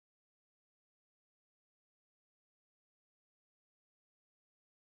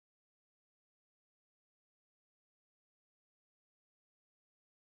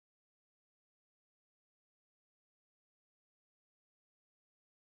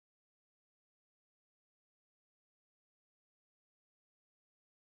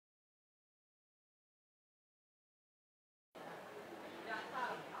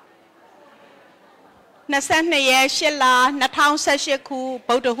22ရက်8လ2018ခု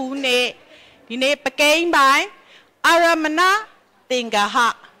ဗုဒ္ဓဟူးနေ့ဒီနေ့ပကိန်းပိုင်းအာရမဏသင်္ကဟ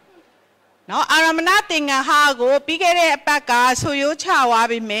နော်အာရမဏသင်္ကဟကိုပြီးခဲ့တဲ့အပတ်ကဆိုရိုးချသွား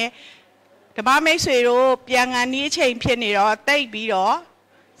ပြီမယ်ဓမ္မမိတ်ဆွေတို့ပြန်ကန်ဒီအချိန်ဖြစ်နေတော့တိတ်ပြီးတော့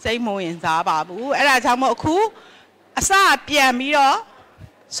စိတ်မဝင်စားပါဘူးအဲ့ဒါကြောင့်မို့အခုအစပြန်ပြီးတော့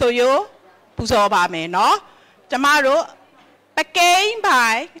ဆိုရိုးပူဇော်ပါမယ်နော်ကျမတို့ပကိန်းပို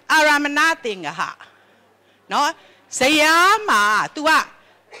င်းအာရမဏသင်္ကဟနော်ဇယားမှာ तू က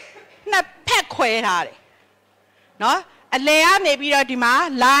နှစ်ဖက်ခွဲထားတယ်နော်အလယ်ကနေပြီးတော့ဒီမှာ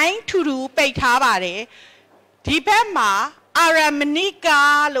line ထူထူပိတ်ထားပါတယ်ဒီဘက်မှာအာရမဏိက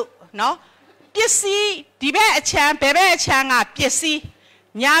လို့နော်ပစ္စည်းဒီဘက်အချမ်းဘယ်ဘက်အချမ်းကပစ္စည်း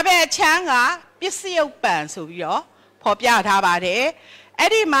ညာဘက်အချမ်းကပစ္စယုတ်ပံဆိုပြီးတော့ဖော်ပြထားပါတယ်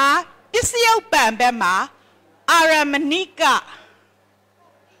အဲ့ဒီမှာပစ္စယုတ်ပံဘက်မှာအာရမဏိက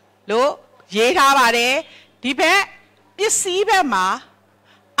လို့ရေးထားပါတယ်ဒီဘက်ပစ္စည်းဘက်မှာ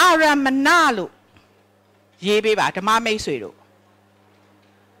အာရမဏလို့ရေးပေးပါဓမ္မမိတ်ဆွေတို့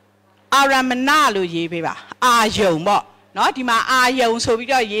အာရမဏလို့ရေးပေးပါအာယုံပေါ့နော်ဒီမှာအာယုံဆိုပြီး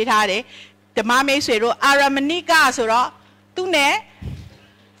တော့ရေးထားတယ်ဓမ္မမိတ်ဆွေတို့အာရမဏိကဆိုတော့သူနဲ့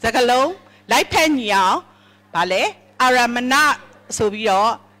စကားလုံးလိုက်ဖက်ညီအောင်ဗာလေအာရမဏဆိုပြီး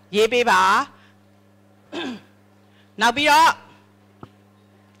တော့ရေးပေးပါနောက်ပြီးတော့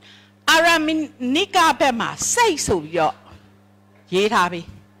အာရမဏိကဘက်မှာစိတ်ဆိုပြီးတော့ရေးထားပြီ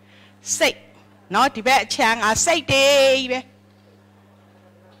စိတ်နော်ဒီဘက်အချမ်းကစိတ်တေးပဲ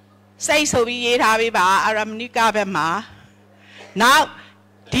စိတ်ဆိုပြီးရေးထားပြီပါအာရမဏိကဘက်မှာနောက်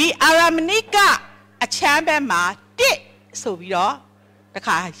ဒီအာရမဏိကအချမ်းဘက်မှာတစ်ဆိုပြီးတော့တ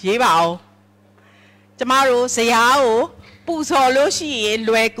ခါရေးပါအောင်ကျမတို့ဇယားကိုပူဇော်လို့ရှိရင်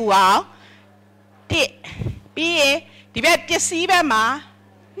လွယ်ကူအောင်တစ်ပြီးရင်ဒီဘက်ပစ္စည်းဘက်မှာ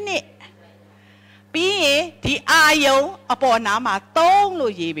နှစ်ပြီးရင်ဒီအာယုံအပေါ်နားမှာ3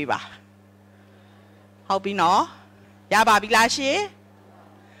လို့ရေးပေးပါဟုတ်ပြီနော်ရပါပြီလားရှင်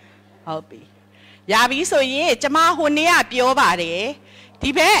ဟုတ်ပြီရပြီဆိုရင်ကျမဟိုနေ့ကပြောပါတယ်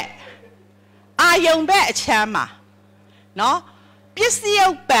ဒီဘက်အာယုံဘက်အချမ်းမှာနော်ပစ္စယု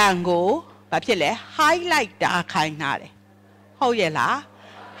တ်ပံကိုဘာဖြစ်လဲ highlight တာခိုင်းထားတယ်ဟုတ်ရဲ့လား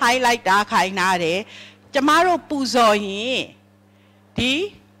highlight တာခိုင်းထားတယ်ကျမတို့ပူဇော်ရင်ဒီ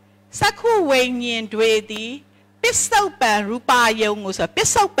စက္ခုဝိညာဉ်တွေသည်ပစ္စုပန်ရူပါယုံကိုဆိုပစ္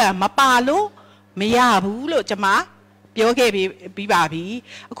စုပန်မပါလို့မရဘူးလို့ကျမပြောခဲ့ပြီးပါပြီ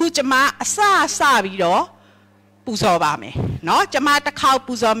အခုကျမအစပြီးတော့ပူဇော်ပါမယ်เนาะကျမတစ်ခေါက်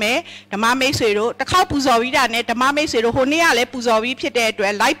ပူဇော်မယ်ဓမ္မမိတ်ဆွေတို့တစ်ခေါက်ပူဇော်ပြီးတာနဲ့ဓမ္မမိတ်ဆွေတို့ဟိုနေ့ကလည်းပူဇော်ပြီးဖြစ်တဲ့အတွ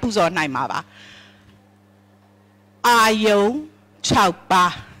က် live ပူဇော်နိုင်မှာပါအာယုံ6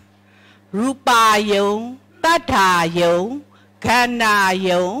ပါးရူပါယုံတတ္ထာယုံခန္ဓာ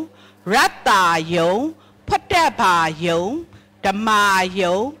ယုံရတ္တာယုံဖတ္တဘာယုံဓမ္မာ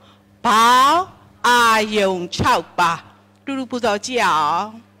ယုံဘောင်းအာယုံ6ပါးတူတူပူဇော်ကြည့်အောင်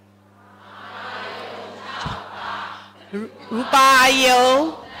ရူပါယုံ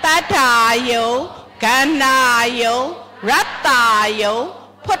တတ္ထာယုံခန္ဓာယုံရတ္တာယုံ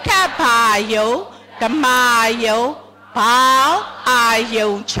ဖတ္တဘာယုံဓမ္မာယုံဘောင်းအာယုံ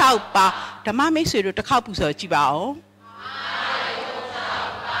6ပါးဓမ္မမိတ်ဆွေတို့တစ်ခေါက်ပူဇော်ကြည့်ပါဦး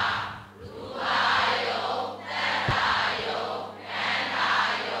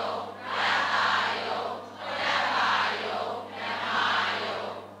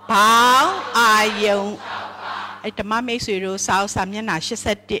ဘောင်းအာယုံအဲ့ဓမ္မမိတ်ဆွေတို့စာအုပ်စာမျက်နှာ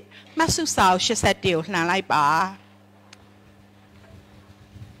81မှတ်စုစာအုပ်81ကိုလှန်လိုက်ပါ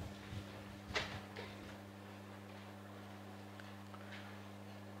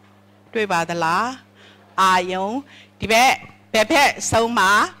တွေ့ပါသလားအာယုံဒီဘက်ဘက်ဆုံး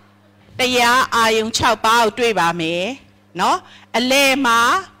မှာတရားအာယုံ6ပါးကိုတွေ့ပါမယ်เนาะအလဲမှာ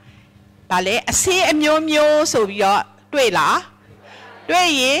ဗာလဲအစင်းအမျိုးမျိုးဆိုပြီးတော့တွေ့လားတွေ့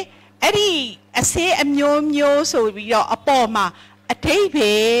ရင်အဲ့ဒီအစင်းအမျိုးမျိုးဆိုပြီးတော့အပေါ်မှာအထိပ္ပ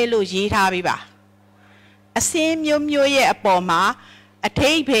ယ်လို့ရေးထားပေးပါအစင်းမျိုးမျိုးရဲ့အပေါ်မှာအ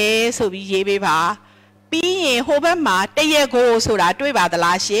ထိပ္ပယ်ဆိုပြီးရေးပေးပါပြီးရင်ဟိုဘက်မှာတရက်ကိုဆိုတာတွေ့ပါသ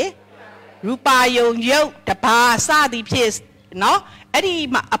လားရှင်ရူပါယုံရုပ်တပါစသည်ဖြစ်နော်အဲ့ဒီ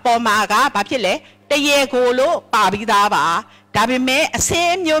အပေါ်မှာကဘာဖြစ်လဲတရေကိုလို့ပါပြီးသားပါဒါပေမဲ့အစ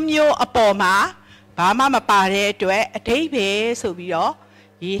င်းမျိုးမျိုးအပေါ်မှာဘာမှမပါတဲ့အတွက်အထိပ္ပယ်ဆိုပြီးတော့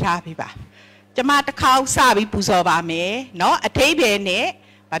ရေးထားပေးပါကျမတစ်ခေါက်စပြီးပူဇော်ပါမယ်နော်အထိပ္ပယ်နဲ့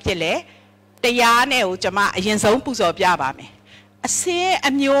ဘာဖြစ်လဲတရားနဲ့ကိုကျမအရင်ဆုံးပူဇော်ပြပါမယ်အစင်း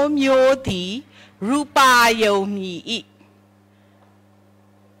အမျိုးမျိုးသည်ရူပါယုံမြည်ဤ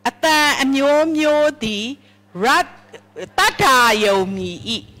အတန်အမျိုးမျိုးသည်တတ္ထာယုံမြည်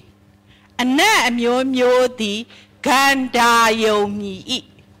ဤ အနတ်အမျိုးမျိုးသည်ကန္တာယုံမြည်၏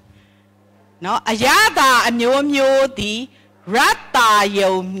နော်အရသာအမျိုးမျိုးသည်ရတ္တာ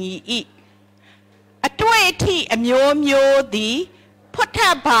ယုံမြည်၏အတွေ့အထိအမျိုးမျိုးသည်ဖွတ်ထ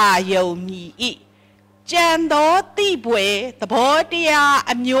ဘာယုံမြည်၏ကြံသောတိပွေသဘောတရား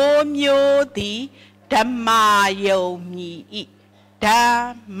အမျိုးမျိုးသည်ဓမ္မာယုံမြည်၏ဓ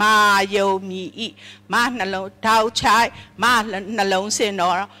မ္မာယုံမြည်၏မနှလုံးထောက်ချိုက်မနှလုံးစင်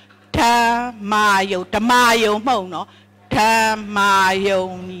တော့ဓမ္မာယုံဓမ္မာယုံမဟုတ်နော်ဓမ္မာယုံ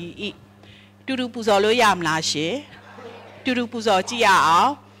မြည်၏တူတူပူဇော်လို့ရမလားရှင်တူတူပူဇော်ကြည့်ရအော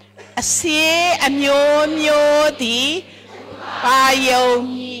င်အစေအမျိုးမျိုးသည်ပါယုံ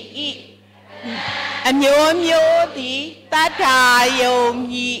မြည်၏အမျိုးမျိုးသည်တတ္ထာယုံ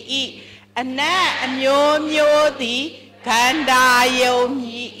မြည်၏အနတ်အမျိုးမျိုးသည်ခန္ဓာယုံမြ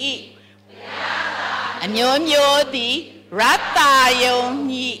ည်၏အမျိုးမျိုးသည်ရတ္တာယုံ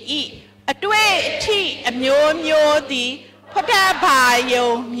မြည်၏အတွေ့အထိအမျိုးမျိုးသည်ဖွတ်ထဘာယုံ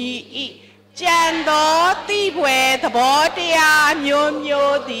မြည်၏ကြံသောတိပွေသဘောတရားမျိုး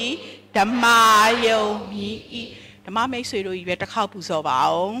မျိုးသည်ဓမ္မာယုံမြည်၏ဓမ္မမိတ်ဆွေတို့ကြီးပဲတစ်ခေါက်ပူဇော်ပါ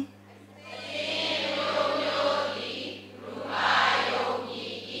အောင်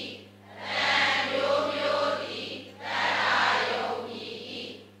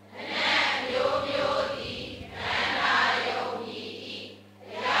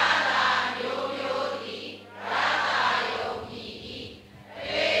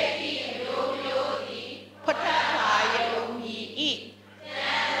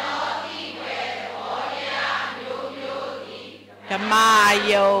ဓမ္မာ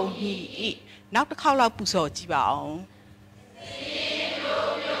ယုံမြည်၏နောက်တစ်ခေါက်လောက်ပူဇော်ကြည့်ပါအောင်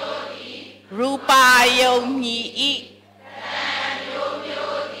ရူပါယုံမြည်၏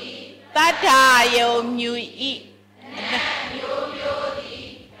တတ္ထာယုံမြည်၏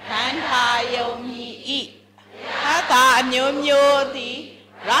ခန္ဓာယုံမြည်၏ဟာတာအမျိုးမျိုးသည်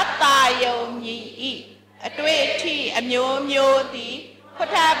ရတ္တာယုံမြည်၏အတွေ့အထိအမျိုးမျိုးသည်ဖွ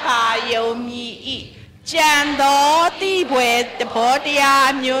တ်ထဘာယုံမြည်၏ကြံသောတိပွေတဘောတ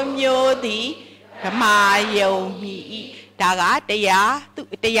ရားမျိုးမျိုးသည်ဓမ္မာယုံမြည်၏ဒါကတရားသူ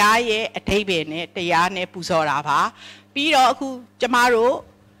တရားရဲ့အဓိပ္ပာယ်နဲ့တရားနဲ့ပူဇော်တာပါပြီးတော့အခုကျမတို့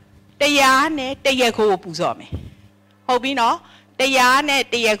တရားနဲ့တရက်ကိုပူဇော်မယ်ဟုတ်ပြီနော်တရားနဲ့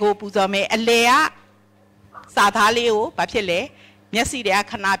တရက်ကိုပူဇော်မယ်အလေကစာသားလေးကိုဘာဖြစ်လဲမျက်စိတွေက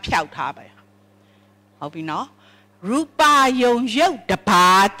ခဏဖြောက်ထားပါဟုတ်ပြီနော်ရူပါယုံရုပ်တ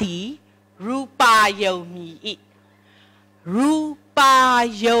ပါးသည်ရူပါယုံမြည်၏ရူပါ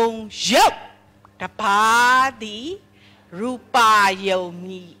ယုံရုပ်တပါးသည်ရူပါယုံ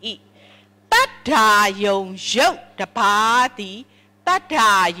မြည်၏တတ္ထာယုံရုပ်တပါးသည်တတ္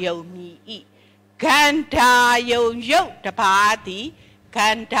ထာယုံမြည်၏ခန္ဓာယုံရုပ်တပါးသည်ခ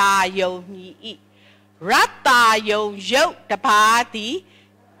န္ဓာယုံမြည်၏ရတ္တာယုံရုပ်တပါးသည်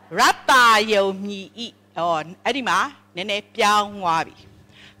ရတ္တာယုံမြည်၏အဲ့ဒီမှာနည်းနည်းပြောင်းသွားပြီ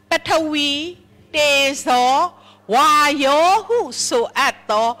ပထဝီတေဇောဝါယောဟုဆိုအပ်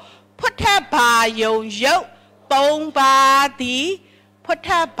သောဖွတ်ထဘာယုံရုပ်သုံးပါးသည်ဖွတ်ထ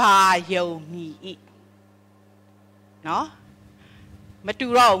ဘာယုံမြည်၏နော်မတူ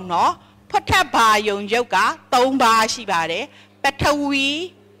တော့ဘူးနော်ဖွတ်ထဘာယုံရုပ်က၃ပါးရှိပါတယ်ပထဝီ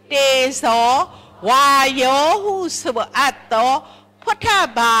တေဇောဝါယောဟုဆိုအပ်သောဖွတ်ထ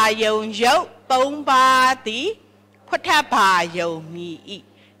ဘာယုံရုပ်သုံးပါးသည်ဖွတ်ထဘာယုံမြည်၏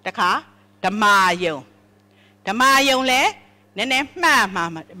တခါဓမ္မာယုံလဲနည်းနည်းမှတ်မှာ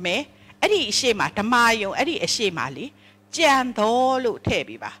မယ်အဲ့ဒီအရှိမဓမ္မာယုံအဲ့ဒီအရှိမလေကြံတော်လို့ထည့်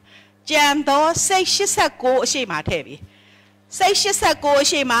ပြီးပါကြံတော်စိတ်89အရှိမထည့်ပြီးစိတ်89အ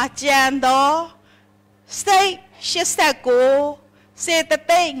ရှိမကြံတော်စိတ်89စေတ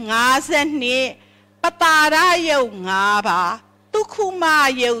သိက်52ပတာရယုံ5ပါးဒုက္ခမ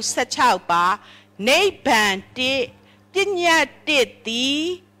ယုံ16ပါးနိဗ္ဗာန်1ပညာ1သည်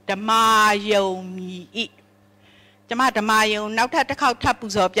ဓမ္မာယုံမြည်၏ကျမဓမ္မာယုံနောက်ထပ်တစ်ခေါက်ထပ်ပူ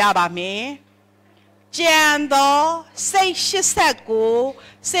ဇော်ပြပါမယ်ကြံသောစိတ်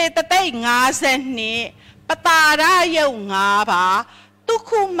89စေတသိက်52ပတာရယုံ5ပါးဒုက္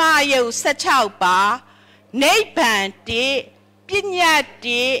ခမယုံ16ပါးနိဗ္ဗာန်1ပညာ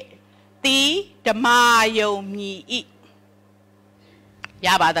1သည်ဓမ္မာယုံမြည်၏ရ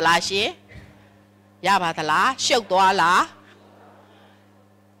ပါသလားရှင်ရပါသလားရှုပ်သွားလား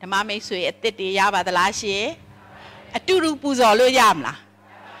ဓမ္မမိတ်ဆွေအစ်စ်တွေရပါသလားရှင်အတူတူပူဇော်လို့ရမလား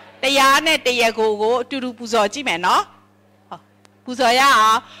တရားနဲ့တရားကိုအတူတူပူဇော်ကြည့်မယ်နော်ပူဇော်ရ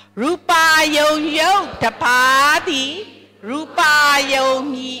အောင်ရူပါယုံရုပ်တပါးသည်ရူပါယုံ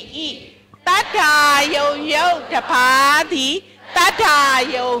မြည်၏တတ္ထာယုံရုပ်တပါးသည်တတ္ထာ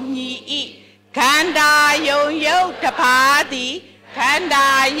ယုံမြည်၏ ခန္ဓာယုံရုပ်တစ်ပါးသည်ခန္ဓာ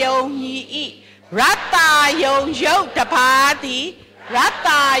ယုံမြည်၏ရတ္တယုံရုပ်တစ်ပါးသည်ရတ္တ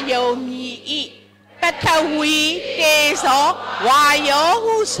ယုံမြည်၏ပထဝီတေဇောဝါယော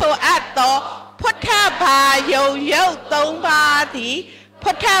ဟုဆိုအပ်သောพุทธภาယုံရုပ်သုံးပါးသည်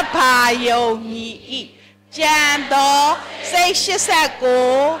พุทธภาယုံမြည်၏ကြံသောစိတ်89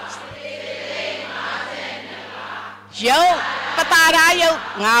ယုတ်ပတာရယုတ်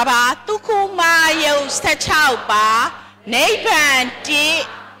5ပါးဒုက္ခမာယုတ်16ပါးနိဗ္ဗာန်တိ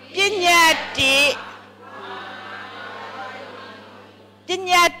ပညာတိပ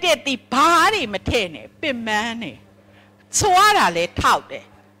ညာတိဒီဘာတွေမထည့်နဲ့ပင်မန်းနေဆိုရတာလဲထောက်တယ်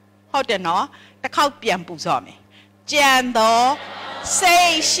ဟုတ်တယ်နော်တစ်ခေါက်ပြန်ပူစော်မယ်ကြံသောစိ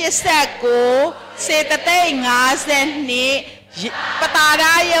တ်89စေတသိက်52ပ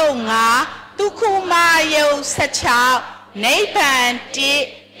တာရယုတ်5ဒုက္ခမာယုတ်16နိဗ္ဗာန်တိ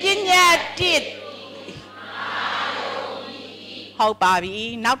ပညာတိဟုတ်ပါပြီ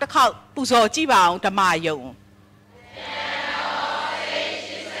နောက်တစ်ခေါက်ပူဇော်ကြည့်ပါအောင်ဓမ္မယုံ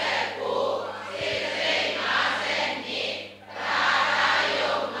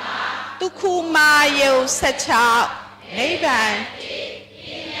ဒုက္ခမာယုတ်16နိဗ္ဗာန်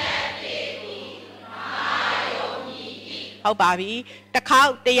ဟုတ်ပါပြီတစ်ခေါ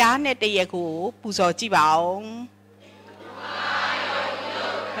က်တရားနဲ့တရက်ကိုပူဇော်ကြည့်ပါအောင်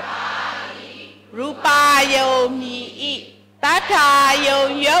ရူပါယုံမြည်ဤတထာယုံ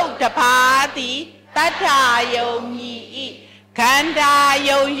ရုပ်တစ်ပါးသည်တထာယုံမြည်ဤခန္ဓာ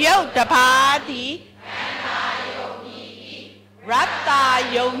ယုံရုပ်တစ်ပါးသည်ခန္ဓာယုံမြည်ဤရတ္တ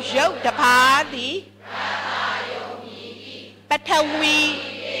ယုံရုပ်တစ်ပါးသည်ရတ္တယုံမြည်ဤပထဝီ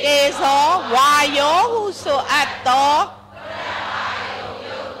တေဇောဝါယောဟုဆိုအပ်သော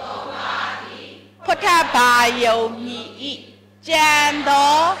พุทธภาယုံမြည်ဤကြံ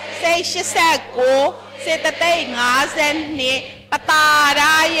သောစိတ်89စေတသိက်52ပတာ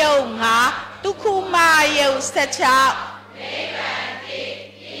ရယုံ5ဒုက္ခမာယုံ16နိဗ္ဗာန်တိ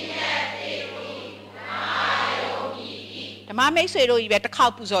ပညာတိဓမ္မမိတ်ဆွေတို့ကြီးပဲတစ်ခေါ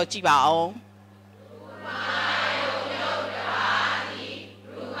က်ပူဇော်ကြည့်ပါအောင်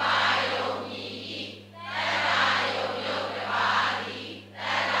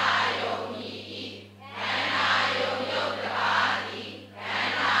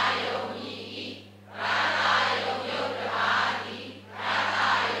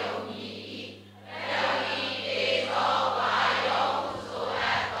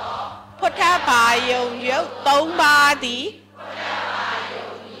พุทธภาယုံရုပ်3ပါးသည်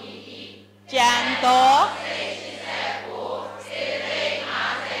ကြံသော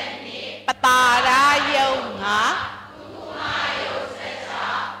ပတာရယုံ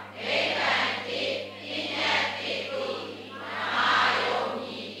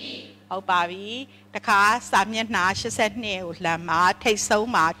ဟုတ်ပါပြီတခါစာမျက်နှာ82ကိုလှမ်းမှာထိတ်ဆုံး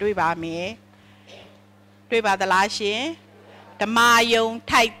မှာတွေ့ပါမယ်တွေ့ပါသလားရှင်ဓမ္မယုံ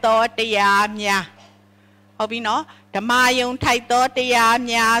ထိုက်သောတရားများဟုတ်ပြီနော်ဓမ္မယုံထိုက်သောတရား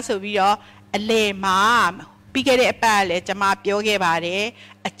များဆိုပြီးတော့အလေမှာပြီးခဲ့တဲ့အပတ်လည်းကျွန်မပြောခဲ့ပါတယ်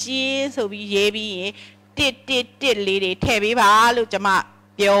အကျဉ်းဆိုပြီးရေးပြီးရင်တစ်လေးတွေထည့်ပေးပါလို့ကျွန်မ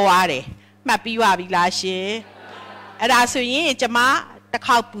ပြောသွားတယ်မှတ်ပြီးပါပြီလားရှင်အဲ့ဒါဆိုရင်ကျွန်မတစ်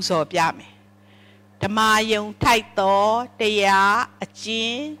ခေါက်ပူဇော်ပြမယ်ဓမ္မယုံထိုက်သောတရားအကျ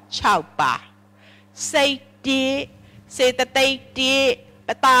ဉ်း6ပါးစိတ်စေတသိက်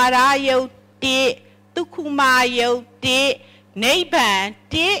ပတာရယုတ်ဒုက္ခမာယုတ်နိဗ္ဗာန်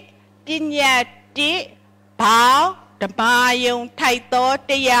ပညာဘောင်းဓမ္မယုံထိုက်သော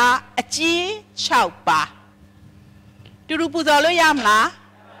တရားအကျဉ်း6ပါးတူတူပူဇော်လို့ရမလား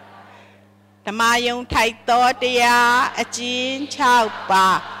ဓမ္မယုံထိုက်သောတရားအကျဉ်း6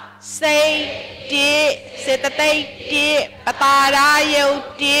ပါးစိတ်စေတသိက်ပတာရယုတ်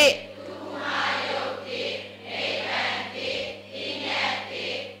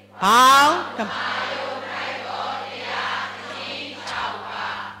ဘောင်း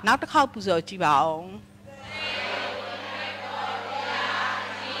နောက်တစ်ခေါက်ပူဇော်ကြည့်ပါဦး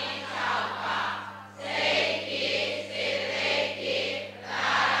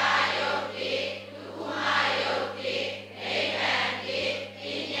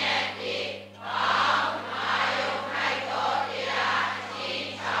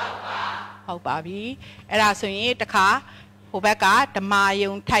ဟုတ်ပါပြီအဲ့ဒါဆိုရင်တခါဟိုဘက်ကဓမ္မ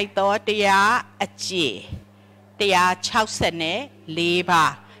ယုံထိုက်သောတရားအကျင့်164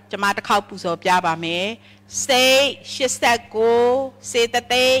ပါးကျွန်မတစ်ခေါက်ပူဇော်ပြပါမယ်စိတ်89စေတ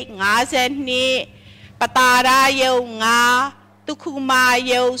သိက်52ပတာရယုံ5ဒုက္ခမာ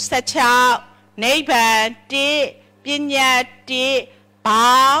ယုံ16နိဗ္ဗာန်ပညာ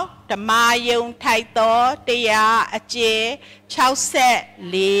bao đầm ma dùng thay tố tia a chế chào xe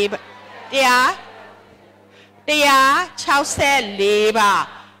lì tia chào xe lì bà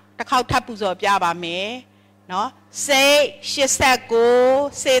ta khâu tháp bù giờ bia bà mẹ nó xe xe cô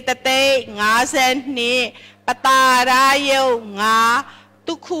xe tê ngã sen nè bata ra yêu ngã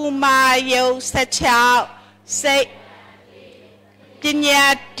tu khu ma yêu xe chào xe kinh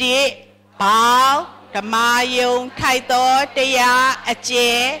nhà trị bảo đầm ma dùng thay tố tia a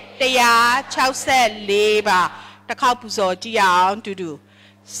chế tia chào xe lì bà ta khâu bù giờ chỉ áo đủ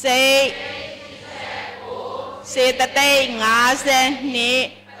xe xe tê ngã sen nè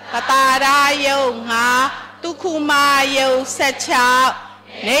bata ra yêu ngã tu khu ma yêu xe chào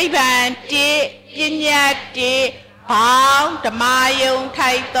နိဗ္ဗာန်တည်ပညာတည်ဘောင်းဓမ္မယုံ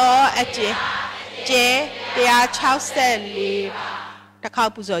ထိုက်သောအကျင့်ကျဲ164တစ်ခေါ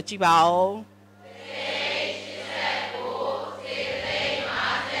က်ပူဇော်ကြည့်ပါဦး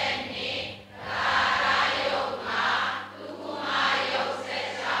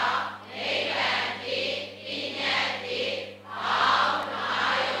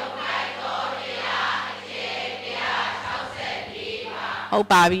ဟုတ်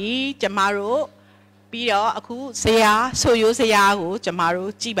ပါပြီကျမတို့ပြီးတော့အခုဇရာဆိုရိုးဇရာကိုကျမ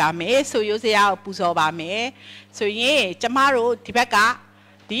တို့ကြည့်ပါမယ်ဆိုရိုးဇရာကိုပူဇော်ပါမယ်ဆိုရင်ကျမတို့ဒီဘက်က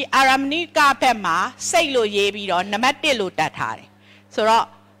ဒီအာရမဏိကဘက်မှာစိတ်လို့ရေးပြီးတော့နံပါတ်1လို့တတ်ထားတယ်ဆိုတော့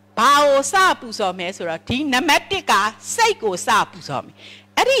ဘာကိုစပူဇော်မယ်ဆိုတော့ဒီနံပါတ်1ကစိတ်ကိုစပူဇော်မယ်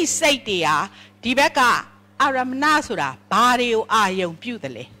အဲ့ဒီစိတ်တွေဟာဒီဘက်ကအာရမဏဆိုတာဘာတွေကိုအာယုံပြုတ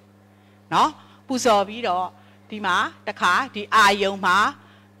ယ်လဲနော်ပူဇော်ပြီးတော့ဒီမှာတခါဒီအာယုံမှာ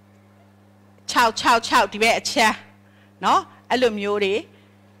666ဒီဘက်အချမ်းเนาะအဲ့လိုမျိုးတွေ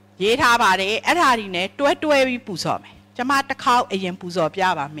ရေးထားပါတယ်အဲ့ဒါတွေ ਨੇ တွဲပြီးပူဇော်မယ်ကျွန်မတစ်ခေါက်အရင်ပူဇော်ပြ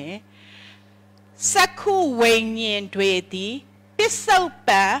ပါမယ်စက္ခုဝိညာဉ်တွေသည်ပစ္စုပ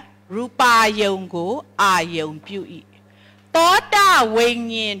န်ရူပါယုံကိုအာယုံပြု၏သောတာဝိ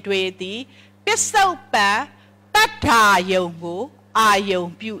ညာဉ်တွေသည်ပစ္စုပန်တတ္ထာယုံကိုအာယုံ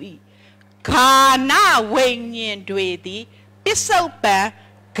ပြု၏ခန္ဓာဝိညာဉ်တွေသည်ပစ္စုပန်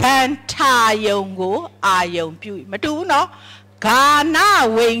ခန္ဓာယုံကိုအာယုံပြုမတူဘူးနော်ခန္ဓာ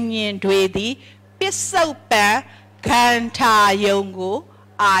ဝိညာဉ်တွေသည်ပစ္စုပန်ခန္ဓာယုံကို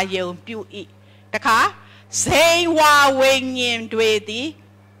အာယုံပြု၏တခါဇေဝဝိညာဉ်တွေသည်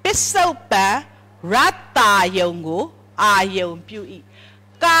ပစ္စုပန်ရတ္တယုံကိုအာယုံပြု၏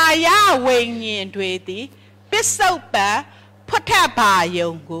ကာယဝိညာဉ်တွေသည်ပစ္စုပန်ဖွတ်ထဘာ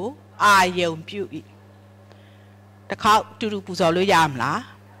ယုံကိုအာယုံပြု၏တခါတူတူပူဇော်လို့ရမလား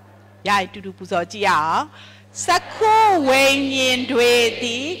ရရင်တူတူပူဇော်ကြည့်ရအောင်စက္ခုဝိညာဉ်တွေသ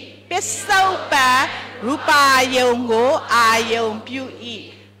ည်ပစ္စုပန်ရူပါယုံကိုအာယုံပြု၏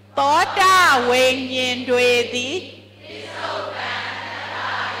သောတာဝိညာဉ်တွေသည်ပစ္စုပန်တတ္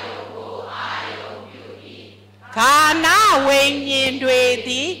ထာယုံကိုအာယုံပြု၏ခန္ဓာဝိညာဉ်တွေသ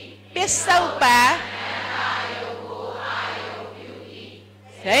ည်ပစ္စုပန်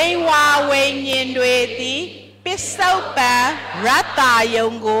ဇေဝဝိညာဉ်တွေသည်ပစ္စုပန်ရတ္တယုံ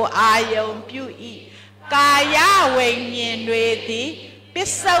ကိုအာယုံပြု၏ကာယဝိညာဉ်တွေသည်ပ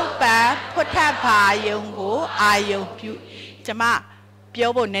စ္စုပန်ဖွတ်ထဘာယုံကိုအာယုံပြုကျမ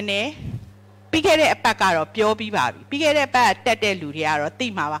ပြောဖို့နည်းနည်းပြီးခဲ့တဲ့အပတ်ကတော့ပြောပြီးပါပြီပြီးခဲ့တဲ့အပတ်တက်တဲ့လူတွေကတော့သိ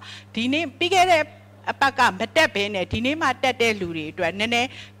မှာပါဒီနေ့ပြီးခဲ့တဲ့အပတ်ကမတက်ဘဲနဲ့ဒီနေ့မှတက်တဲ့လူတွေအတွက်နည်းနည်း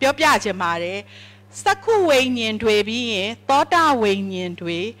ပြောပြချင်ပါတယ်စက္ခုဝိညာဉ်တွေပြီးရင်သောတာဝိညာဉ်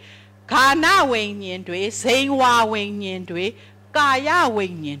တွေခန္ဓာဝိညာဉ်တွေဇေဝဝိညာဉ်တွေကာယဝိ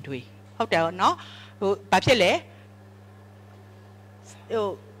ညာဉ်တွေဟုတ်တယ်နော်ဟိုဘာဖြစ်လဲဟို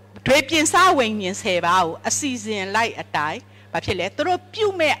တွေပြင်စဝိညာဉ်10ပါးကိုအစီစဉ်လိုက်အတိုင်းဘာဖြစ်လဲသူတို့ပြု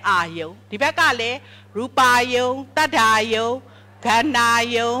မဲ့အာယုံဒီဘက်ကလည်းရူပါယုံတတ္ထာယုံခန္ဓာ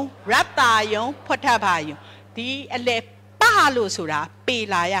ယုံရတ္တယုံဖွတ်ထဘာယုံဒီအလေပလို့ဆိုတာပေ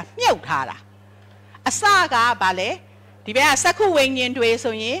လာရမြုပ်ထားတာအစကဘာလဲဒီဘက်ကစက္ခုဝိညာဉ်တွေ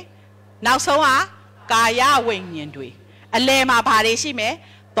ဆိုရင်နောက်ဆုံးကကာယဝိညာဉ်တွေအလယ်မှာဘာတွေရှိမလဲ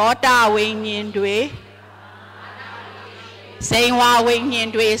သောတာဝိညာဉ်တွေဇေဝဝိညာဉ်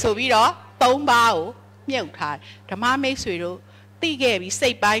တွေဆိုပြီးတော့3ပါးကိုမြုပ်ထားဓမ္မမိတ်ဆွေတို့သိခဲ့ပြီးစိ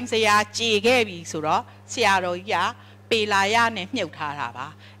တ်ပိုင်းစရာကြေခဲ့ပြီးဆိုတော့ဆရာတော်ကြီးကပေလာရနဲ့မြုပ်ထားတာပါ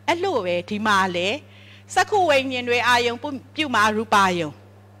အဲ့လိုပဲဒီမှာလဲစက္ခုဝိညာဉ်တွေအာယုံပြုမှာရူပါယုံ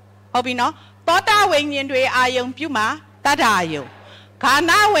ဟုတ်ပြီနော်သောတာဝိညာဉ်တွေအာယုံပြုမှာတတ္ထာယုံခန္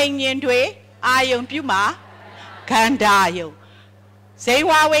ဓာဝိညာဉ်တွေအာယုံပြုမှာခန္ဓာယုံဇေ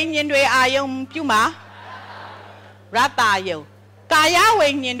ဝဝိညာဉ်တွေအာယုံပြုမှာရတ္တယုံကာယဝိ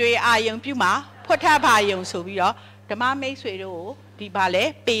ညာဉ်တွေအာယုံပြုမှာဖွတ်ထဘာယုံဆိုပြီးတော့ဓမ္မမိတ်ဆွေတို့ကိုဒီပါလဲ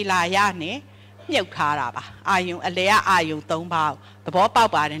ပေလာရနဲ့ မြုပ်ထားတာပါအာယုံအလဲကအာယုံ3ပါးသဘောပေါ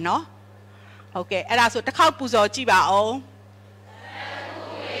က်ပါတယ်နော်ဟုတ်ကဲ့အဲ့ဒါဆိုတစ်ခေါက်ပူဇော်ကြည့်ပါအောင်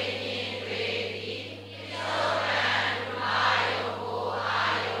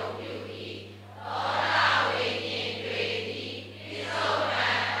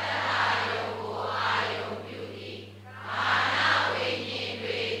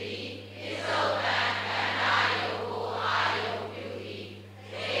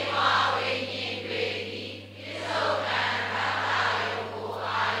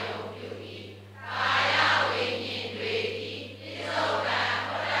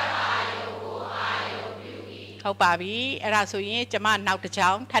ဟုတ်ပါပြီအဲ့ဒါဆိုရင်ကျမနောက်တစ်ချော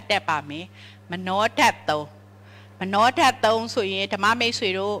င်းထပ်တက်ပါမယ်မနောဓာတ်3မနောဓာတ်3ဆိုရင်ဓမ္မမိတ်ဆွေ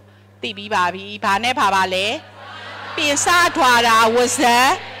တို့သိပြီးပါပြီဘာနဲ့ပါပါလဲပိစထွာရာဝဇံ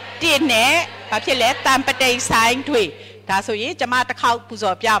1နဲ့ဘာဖြစ်လဲတံပတိဆိုင်တွေဒါဆိုရင်ကျမတစ်ခေါက်ပူ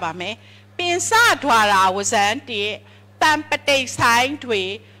ဇော်ပြပါမယ်ပိစထွာရာဝဇံ1တံပတိဆိုင်တွေ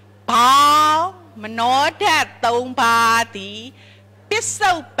ဘောင်းမနောဓာတ်3ပါးသည်ပစ္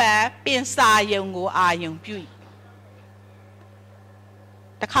စုပန်ပင်စာယုံကိုအာယုံပြု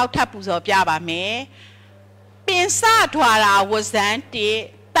တစ်ခေါက်ထပ်ပူဇော်ပြပါမယ်ပင်စထွာရာဝဇံ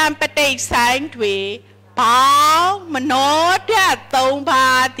1တံပတိဆိုင်တွေဘောင်းမနောဓာတ်3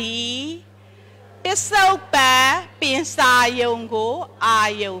ပါးသည်ပစ္စုပန်ပင်စာယုံကိုအာ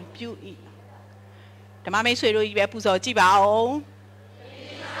ယုံပြု၏ဓမ္မမိတ်ဆွေတို့ကြီးပဲပူဇော်ကြည့်ပါဦး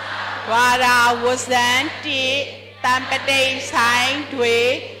ထွာရာဝဇံ1တံပတိဆိုင်တွေ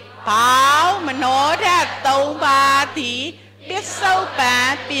ဘောင်းမနောဓာတ်3ပါးသည်ပစ္စုပ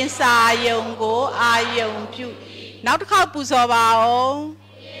န်ပင်စာယုံကိုအာယုံပြုနောက်တစ်ခေါက်ပူဇော်ပါဦး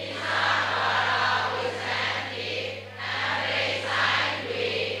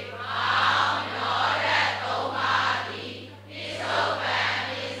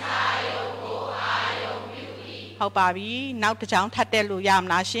ဟုတ်ပါပြီနောက်တစ်ချောင်းထပ်တက်လို့ရမ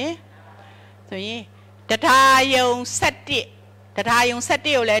လားရှင်ဆိုရင်တရားယုံ7တရားယုံ7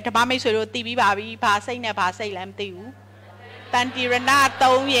ကိုလည်းဓမ္မမိတ်ဆွေတို့သိပြီးပါပြီဘာစိတ်နဲ့ဘာစိတ်လည်းမသိဘူးတန်တိရဏ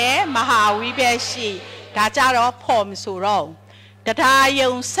3ရဲ့မဟာဝိဘက်ရှိဒါကြတော့ဖော်မဆိုတော့တရား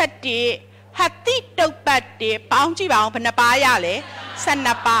ယုံ7ဟတိတုတ်ပတ်တေပေါင်းကြည့်ပါအောင်ဘယ်နှပါးရလဲ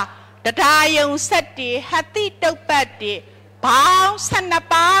12ပါးတရားယုံ7ဟတိတုတ်ပတ်တေဘောင်း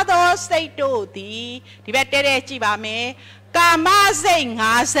12ပါးသောစိတ်တို့သည်ဒီဘက်တဲတဲကြည့်ပါမယ်ကာမစိတ်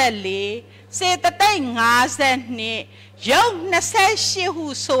54စေတသိက်52ယုံ28ဟု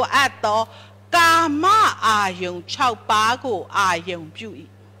ဆိုအပ်သောကာမအာယုံ6ပါးကိုအာယုံပြု၏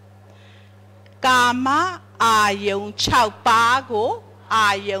ကာမအာယုံ6ပါးကိုအာ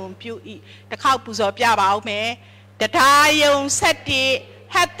ယုံပြု၏တစ်ခေါက်ပူဇော်ပြပါဦးမယ်တရားယုံ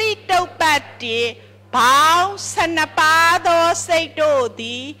7ဟတိတုတ်ပတ်တေဘောင်း12ပါးသောစိတ်တို့သ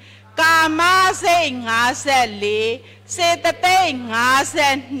ည်ကာမစိတ်54စေတသိက်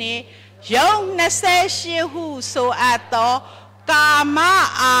52ယုံ28ဟုဆိုအပ်သောကာမ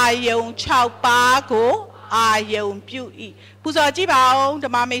အာယုံ6ပါးကိုအာယုံပြု၏ပူဇော်ကြည့်ပါဦးဓ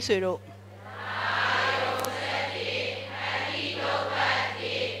မ္မမိတ်ဆွေတို့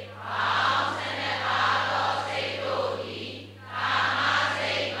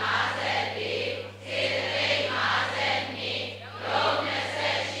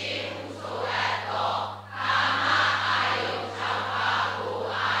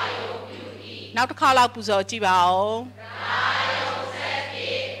နောက်တစ်ခါလောက်ပူဇော်ကြည့်ပါဦး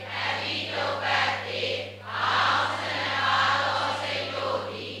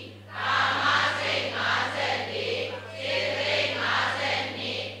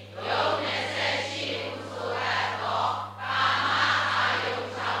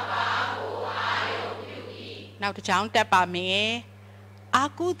နောက်တစ်ချောင်းတက်ပါမယ်အာ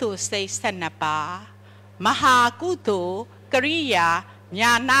ကုသိုလ်စိတ်12ပါးမဟာကုသိုလ်ကရိယာ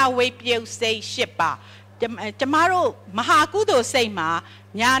ညာနာဝိပယုတ်စိတ်8ပါးကျမတို့မဟာကုသိုလ်စိတ်မှာ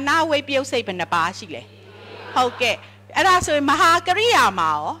ညာနာဝိပယုတ်စိတ်ဘယ်နှပါးရှိလဲဟုတ်ကဲ့အဲ့ဒါဆိုရင်မဟာကရိယာ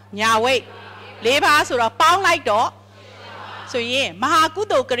မှာရောညာဝိ4ပါးဆိုတော့ပေါင်းလိုက်တော့ဆိုရင်မဟာကု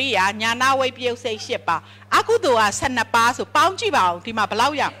သိုလ်ကရိယာညာနာဝိပယုတ်စိတ်8ပါးအကုသိုလ်က12ပါးဆိုပေါင်းကြည့်ပါဦးဒီမှာဘယ်လော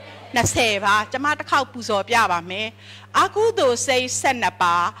က်ရ20ပါးကျမတစ်ခေါက်ပူဇော်ပြပါမယ်အကုသိုလ်စိတ်12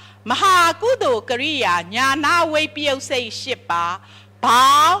ပါးမဟာကုသိုလ်ကရိယာညာနာဝိပယုတ်စိတ်8ပါး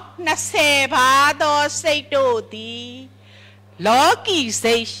ဘောင်း20ပါးသောစိတ်တို့သည်လောကီ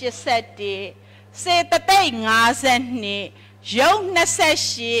စိတ်81စေတသိက်52ယုံ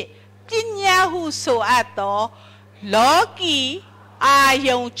28ပညာဟုဆိုအပ်သောလောကီအာ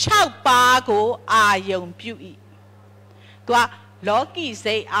ယုံ6ပါးကိုအာယုံပြု၏သူကလောကီ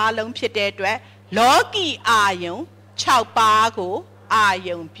စိတ်အားလုံးဖြစ်တဲ့အတွက်လောကီအာယုံ6ပါးကိုအာ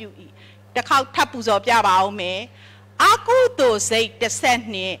ယုံပြု၏ တခေါက်ထပ်ပူဇော်ပြပါဦးမယ်အကုသိုလ်စိတ်တစ်ဆက်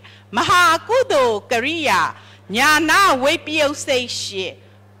နှင့်မဟာကုသိုလ်ကရိယာညာနာဝိပယုတ်စိတ်ရှိ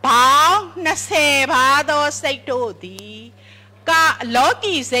ဘောင်း20ပါးသောစိတ်တို့သည်ကလော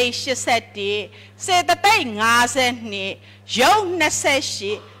ကီစိတ်81စေတသိက်52ယုံ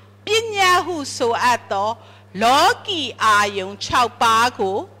28ပညာဟုဆိုအပ်သောလောကီအာယုံ6ပါး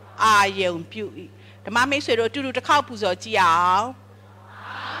ကိုအာယုံပြု၏ဓမ္မမိတ်ဆွေတို့အတူတူတစ်ခေါက်ပူဇော်ကြည့်အောင်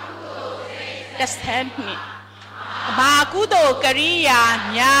တစ်ဆက်နှင့်ဘာကုသိုလ်ကရိယာ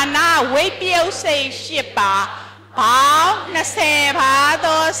ညာနာဝိပယုတ်စိတ်8ပါးဘောင်း20ပါး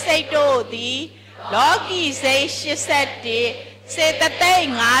သောစိတ်တို့သည်လောကီစိတ်81စေတသိက်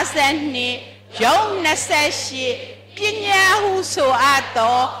52ယုံ28ပညာဟုဆိုအပ်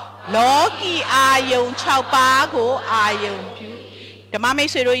သောလောကီအာယုံ6ပါးကိုအာယုံပြုဓမ္မမိ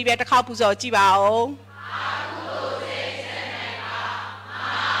တ်ဆွေတို့ကြီးပဲတစ်ခေါက်ပူဇော်ကြည့်ပါဦး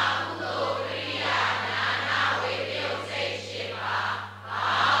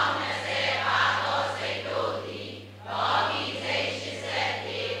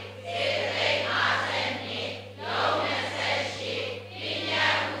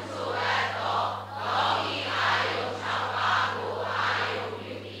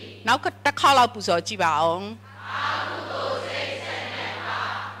နောက်တစ်ခေါက်လောက်ပူဇော်ကြည့်ပါအောင်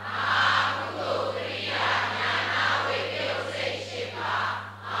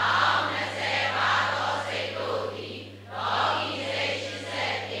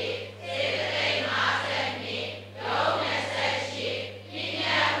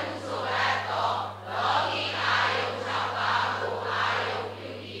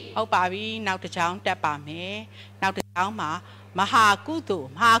ဟုတ်ပါပြီနောက်တစ်ချောင်းတက်ပါမယ်နောက်တစ်ချောင်းမှာမဟာကုသိုလ်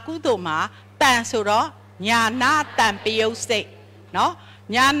မှာတန်ဆိုတော့ညာနာတန်ပယုတ်စိတ်เนาะ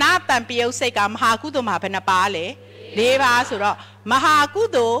ညာနာတန်ပယုတ်စိတ်ကမဟာကုသိုလ်မှာဘယ်နှပါလဲ၄ပါးဆိုတော့မဟာကု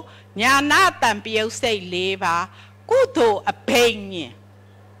သိုလ်ညာနာတန်ပယုတ်စိတ်၄ပါးကုသိုလ်အဘိညာဉ်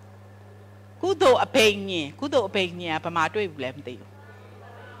ကဘာမှတွေ့ဘူးလဲမသိဘူး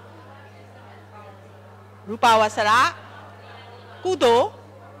ရူပဝဆရာကုသိုလ်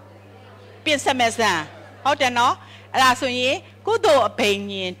ပြင်စမစံဟုတ်တယ်နော်အဲ့ဒါဆိုရင်ကုသိုလ်အဘိ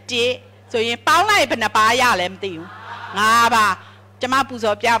ညာဉ်1ဆိုရင်ပေါင်းလိုက်ဘယ်နှပါရလဲမသိဘူး5ပါကျမပူ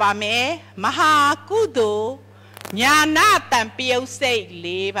ဇော်ပြပါမယ်မဟာကုသိုလ်ညာနာတန်ပယုတ်စိတ်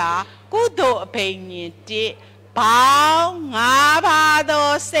4ပါကုသိုလ်အဘိညာဉ်1ပေါင်း5ပါသော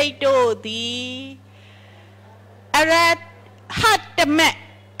စိတ်တို့သည်အရဟတ်တမက်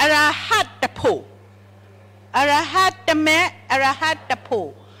အရဟတ်တဖို့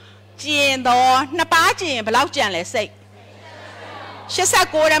ကျင်တော့2ပါးကျင်ဘယ်လောက်ကျန်လဲစိတ်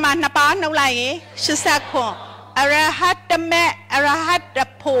89ထဲမှာ2ပါးနှုတ်လိုက်ရင်89အရဟတ်တမက်အရဟတ်တ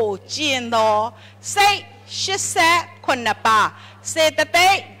ဖို့ကျင်တော့စိတ်89ပါးစေတသိ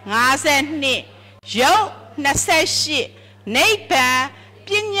က်52ယုတ်28နိဗ္ဗာန်ပ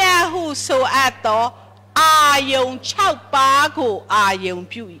ညာဟုဆိုအပ်သောအာယုံ6ပါးကိုအာယုံ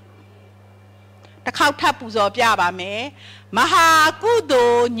ပြု၏တစ်ခေါက်ထပ်ပူဇော်ပြပါမယ်မဟာကု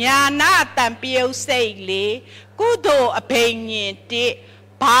သိုလ်ညာနာတန်ပယုတ်စိတ်4ကုသိုလ်အဘိညာဉ်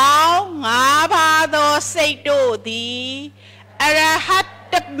1ဘောင်း5ပါးသောစိတ်တို့သည်အရဟတ်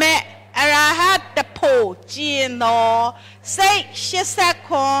တမက်အရဟတ်တဖို့ကျင်သောစိတ်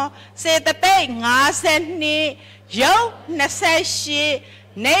89စေတသိက်52ယုတ်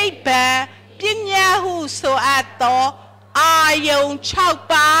28နိဗ္ဗာန်ပညာဟုဆိုအပ်သောအာယုံ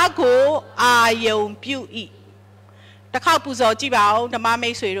6ပါးကိုအာယုံပြု၏တစ်ခေါက်ပူဇော်ကြည့်ပါဦးဓမ္မမိ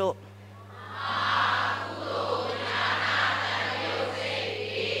တ်ဆွေတို့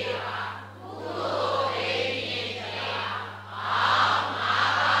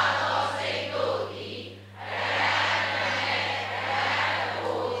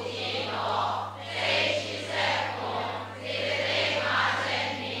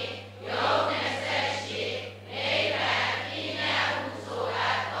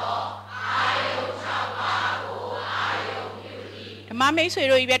မမိတ်ဆွေ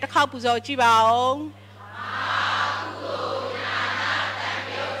တို့ကြီးပဲတစ်ခေါက်ပူဇော်ကြည့်ပါဦး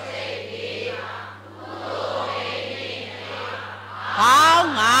ဘောင်း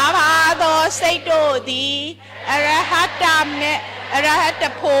5ပါးသောစိတ်တို့သည်အရဟတမေအရဟတ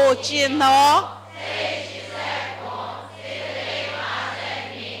ဖို့ကျင်သော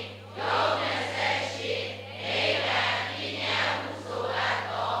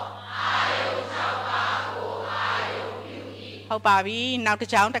ဟုတ်ပါပြီနောက်တ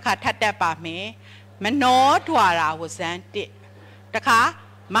စ်ချောင်းတစ်ခါထပ်တက်ပါမယ်မနောဒွါရာဝဇန်1တစ်ခါ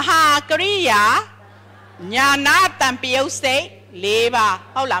မဟာကရိယာညာနာတန်ပယုတ်စိတ်4ပါ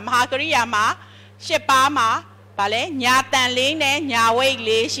ဟုတ်လားမဟာကရိယာမှာ10ပါးမှာ ဘာလဲညာတန်လေးနဲ့ညာဝိတ်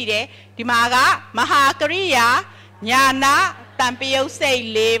လေးရှိတယ်ဒီမှာကမဟာကရိယာညာနာတန်ပယုတ်စိတ်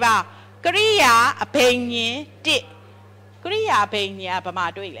၄ပါးကရိယာအဘိညာဉ်1ကရိယာအဘိညာဉ်ကဘာမှ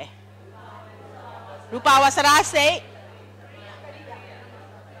တွေ့လဲရူပဝဆရာစိတ်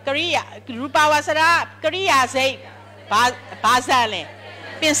ကရိယာရူပဝဆရာကရိယာစိတ်ဘာဇာလဲ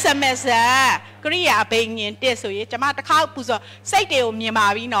ပင်စမဇာကရိယာအဘိညာဉ်1ဆိုရင်ကျွန်မတစ်ခေါက်ပူဇော်စိတ်တွေကိုမြင်ပါ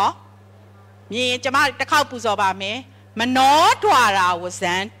ပြီနော်မြင်ကျွန်မတစ်ခေါက်ပူဇော်ပါမယ်မနောဒွါရာဝဇ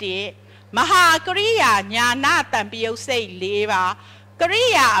န်1မဟာကရိယာညာနာတံပယုတ်စိတ်၄ပါးကရိ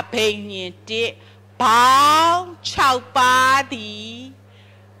ယာအဘိညာဉ်1ဘောင်း6ပါးသည်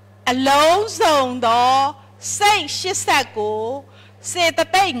အလုံးစုံသောစိတ်89စေတ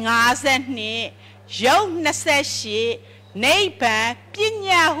သိက်52ရုပ်28နိဗ္ဗာန်ပ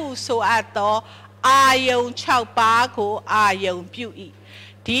ညာဟုဆိုအပ်သောအာယုံ6ပါးကိုအာယုံပြု၏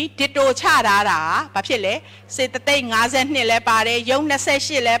ဒီတစ်တိုချထားတာဘာဖြစ်လဲစေတသိက်52လဲပါတယ်ယုံ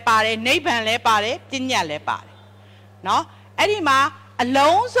28လဲပါတယ်နိဗ္ဗာန်လဲပါတယ်ပညာလဲပါတယ်เนาะအဲ့ဒီမှာအ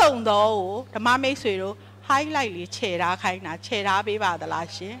လုံးစုံသောကိုဓမ္မမိတ်ဆွေတို့ highlight လေးခြေထားခိုင်းတာခြေထားပေးပါသလား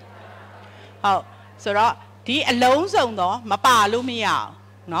ရှင်ဟုတ်ဆိုတော့ဒီအလုံးစုံသောမပါလို့မရအောင်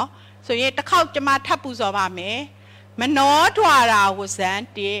เนาะဆိုရင်တစ်ခေါက်ကျွန်မထပ်ပူဇော်ပါမယ်မနောဒွါရာဝဇန်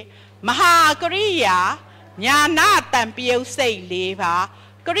1မဟာကရိယာညာနာတံပယုတ်စိတ်၄ပါး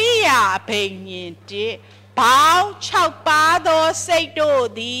ကရိယာအဘိညာဉ်1ဘောင်း6ပါးသောစိတ်တို့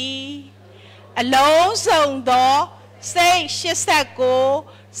သည်အလုံးစုံသောစိတ်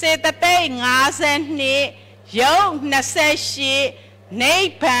89စေတသိက်52ယုံ28နိ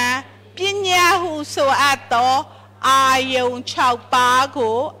ဗ္ဗာန်ပညာဟုဆိုအပ်သောအာယုံ6ပါး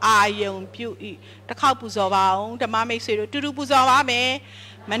ကိုအာယုံပြု၏တစ်ခေါက်ပူဇော်ပါအောင်ဓမ္မမိတ်ဆွေတို့တူတူပူဇော်ပါမယ်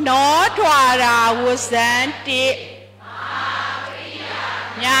မနောဒွါရာဝဇန်1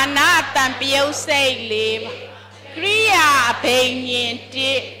ညာနာတံပယုတ်စိတ်၄ကရိယာအဘိညာဉ်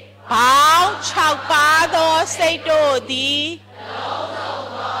1ဘောင်း6ပါးသောစိတ်တို့သည်လုံးစုံ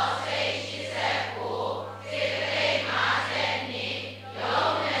သောစိတ်89စေတသိက်52ယုံ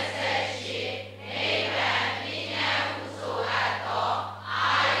28နိဗ္ဗာန်ပညာဟုဆိုအပ်သောအာ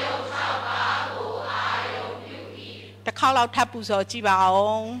ယုံ6ပါးကိုအာယုံပြု၏တစ်ခေါက်လောက်ထပ်ပူဇော်ကြည့်ပါ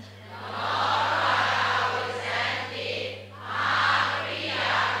ဦး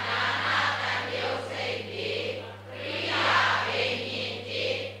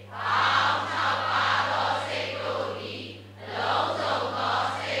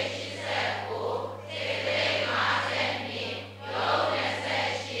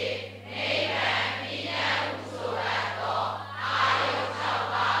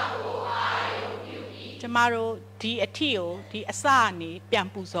ကျမတို့ဒီအထီကိုဒီအစအနေပြန်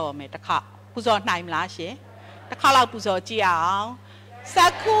ပူဇော်မယ်တစ်ခါပူဇော်နိုင်မလားရှင်တစ်ခါလောက်ပူဇော်ကြည့်အောင်စ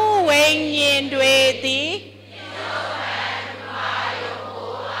က္ခုဝိညာဉ်တွေသည်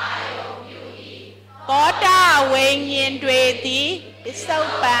ကောတဝိညာဉ်တွေသည်ပစ္စု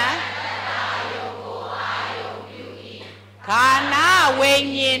ပန်ခန္ဓာဝိ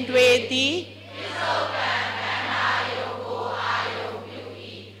ညာဉ်တွေသည်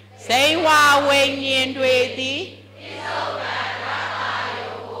စေဝဝိညာဉ်တွေသည်ပစ္စုပန်သတ္တယု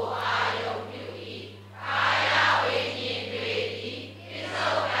တ်ကိုအာယုံပြု၏ကာယဝိညာဉ်တွေသည်ပစ္စု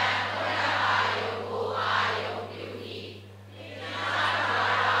ပန်သတ္တယုတ်ကိုအာယုံပြု၏နိစ္စဝါ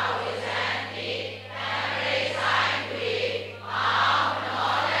ဒဝိဇ္ဇံတိတံပရိဆိုင်တွေပေါင်း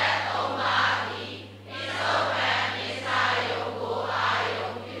နောတဲ့သုံးပါးသည်ပစ္စုပန်နိစ္စယုတ်ကိုအာယုံ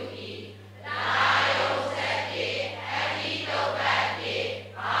ပြု၏နာယုတ်ဆက်တိအတ္တိတုပ္ပတ္တိ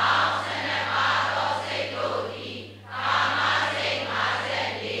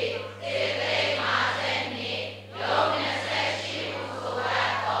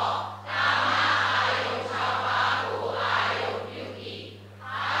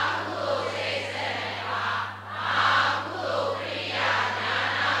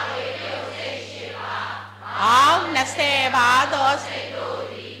20ပါးသောစိတ်တို့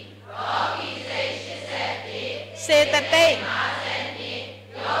သည်ရောဂီစိတ်81စေတသိက်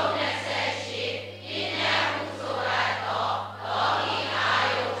52ယုံ28ပညာဟုဆိုအပ်သောရောဂီအာ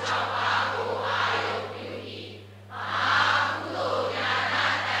ယု6ပါးကိုအာယုပြု၏မဟာကုသိုလ်ဉာဏ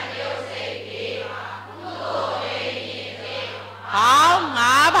တံပြုစိတ်ပေကုသိုလ်ဝိညာဉ်ပေဟောင်း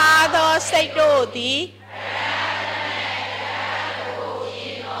5ပါးသောစိတ်တို့သည်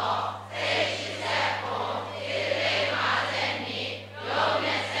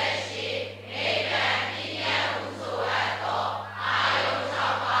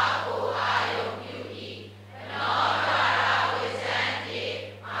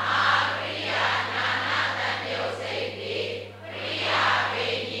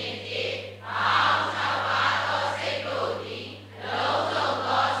စ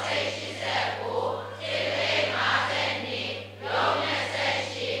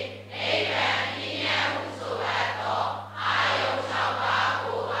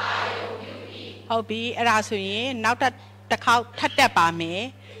ဟုတ်ပြီအဲ့ဒါဆိုရင်နောက်တစ်ခေါက်ထပ်တက်ပါမယ်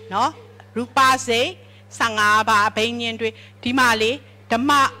နော်ရူပစိတ်15ပါအဘိညာဉ်တွေဒီမှာလေဓမ္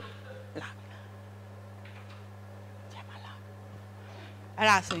မအဲ့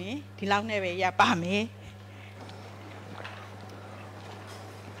ဒါဆိုရင်ဒီလောက်နဲ့ပဲရပ်ပါမယ်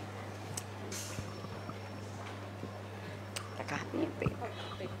တကားပြင်ပေး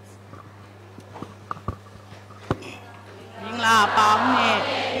မင်္ဂလာပေါင်းနဲ့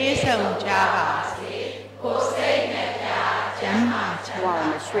ပြည့်စုံကြပါစေကိုယ်စိတ်နဲ့ပြကျမ်းမာချမ်းသာဟို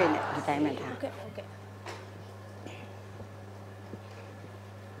မရွှေ့နဲ့ဒီတိုင်းမှထား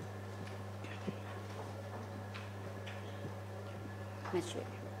မရွှေ့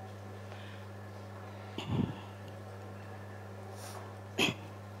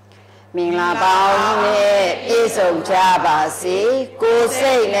မင်္ဂလာပေါင်းနဲ့ပြည့်စုံကြပါစေကိုယ်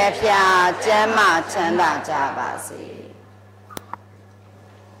စိတ်နဲ့ဖြာကျမ်းမာချမ်းသာကြပါစေ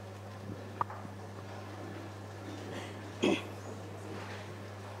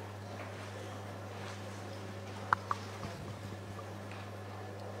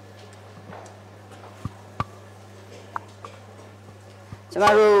ကျမ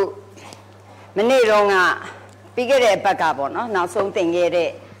တို့မနေ့တုန်းကပြီးခဲ့တဲ့ဘက်ကပေါ့နော်နောက်ဆုံးသင်ခဲ့တဲ့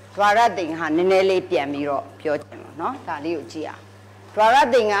ဒွါရသင်္ဟာနည်းနည်းလေးပြန်ပြီးတော့ပြောချင်ပါနော်ဒါလေးကိုကြည့်အောင်ဒွါရ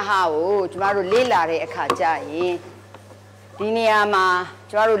သင်္ဟာကိုကျမတို့လေ့လာတဲ့အခါကျရင်ဒီနေရာမှာ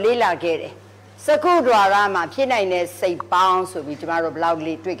ကျမတို့လေ့လာခဲ့တယ်စကုဒွါရမှာဖြစ်နိုင်တဲ့စိတ်ပေါင်းဆိုပြီးကျမတို့ဘယ်လောက်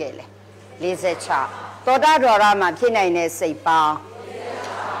လေးတွေ့ခဲ့လဲ46သောတာဒွါရမှာဖြစ်နိုင်တဲ့စိတ်ပေါင်း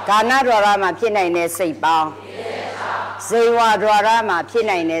ဂါနဒွါရမှာဖြစ်နိုင်တဲ့စိတ်ပေါင်းဇေဝဒွါရမှာဖြစ်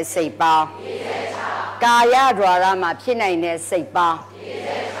နိုင်တဲ့စိတ်ပေါင်းကာယဒွါရမှာဖြစ်နိုင်တဲ့စိတ်ပေါင်း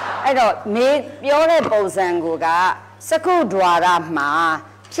အဲ့တော့မေးပြောတဲ့ပုံစံကိုကစကုဒွါရမှာ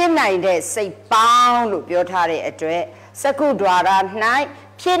ဖြစ်နိုင်တဲ့စိတ်ပေါင်းလို့ပြောထားတဲ့အတွက်စကုဒွါရ၌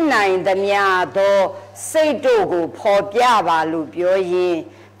ဖြစ်နိုင်သမျှသောစိတ်တို့ကိုဖော်ပြပါလို့ပြောရင်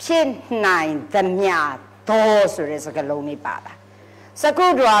ဖြစ်နိုင်သမျှသောဆိုတဲ့စကားလုံးလေးပါတာစကု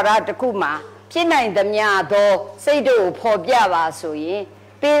ဒွါရတစ်ခုမှာဖြစ်နိုင်သမျှသောစိတ်တို့ကိုဖော်ပြပါဆိုရင်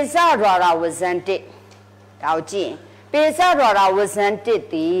ပိစဒွါရဝဇန်တစ်ဒါကိုကြည့်ပိစဒွါရဝဇန်တစ်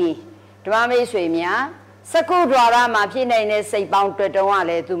သည်ဓမ္မမိတ်ဆွေများစကုဒွါရမှာဖြစ်နိုင်တဲ့စိတ်ပေါင်းတွေ့တုံးက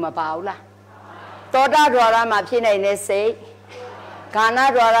လည်းသူမပါဘူးလားသောတာဒွါရမှာဖြစ်နိုင်တဲ့စိတ်ဂါန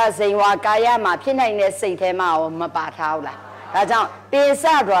ဒွါရဇိန်ဝါကာယမှာဖြစ်နိုင်တဲ့စိတ်ထဲမှာရောမပါထားဘူးလားဒါကြောင့်ပိစ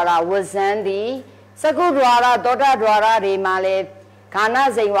ဒွါရဝဇန်သည်စကုဒွါရသောတာဒွါရတွေမှာလည်းခန္ဓာ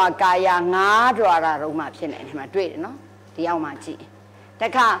စိန်ဝါကာယ9ဒွါရလုံးမှာဖြစ်နိုင်တယ်မှာတွေ့တယ်နော်ဒီအောင်မှာကြည့်တ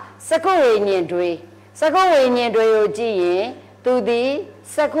ခါစကုဝိညာဉ်တွေစကုဝိညာဉ်တွေကိုကြည့်ရင်သူသည်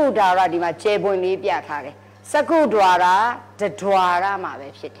စကုဒွါရဒီမှာခြေပွင့်လေးပြထားတယ်စကုဒွါရတဒွါရမှာပဲ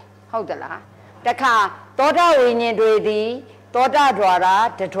ဖြစ်တယ်ဟုတ်သလားတခါသောတာဝိညာဉ်တွေသည်သောတာဒွါရ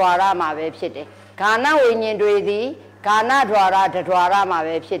တဒွါရမှာပဲဖြစ်တယ်ဂါနဝိညာဉ်တွေသည်ဂါနဒွါရတဒွါရမှာ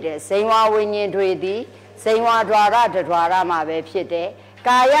ပဲဖြစ်တယ်ဇိန်ဝါဝိညာဉ်တွေသည်ဇိန်ဝါဒွါရတဒွါရမှာပဲဖြစ်တယ်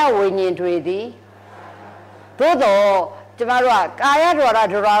ကာယဝိညာဉ်တွေသည်သို့တော့ကျမတို့ကကာယဒွါရ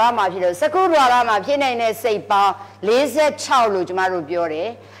ဒွါရမှာဖြစ်တယ်စကုဒွါရမှာဖြစ်နိုင်တဲ့စိတ်ပေါင်း46လို့ကျမတို့ပြောတယ်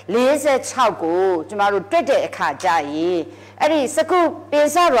46ကိုကျမတို့တွေ့တဲ့အခါကျရင်အဲ့ဒီစကုပိ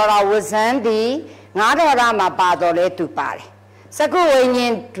စဒွါရဝဇန်သည်9ဒွါရမှာပါတော်လဲသူပါတယ်စကုဝိညာ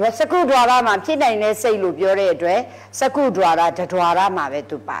ဉ်စကုဒွါရမှာဖြစ်နိုင်တဲ့စိတ်လို့ပြောတဲ့အတွက်စကုဒွါရတဒွါရမှာပဲ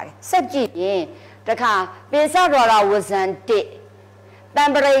သူပါတယ်ဆက်ကြည့်ရင်တခါပိစဒွါရဝဇန်တစ်တံ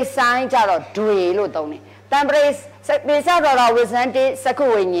ပရိဆိုင်ကြတော့ဒွေလို့သုံးတယ်တံပရိပိစဒွါရဝဇန်တစ်စကု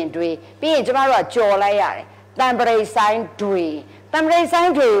ဝိညာဉ်တွေပြီးရင်ကျမတို့ကကြော်လိုက်ရတယ်တံပရိဆိုင်ဒွေတံပရိဆိုင်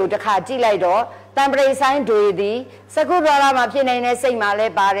ဒွေကိုတခါကြည့်လိုက်တော့တံပရိဆိုင်ဒွေသည်စကုဒွါရမှာဖြစ်နိုင်တဲ့စိတ်မှာလ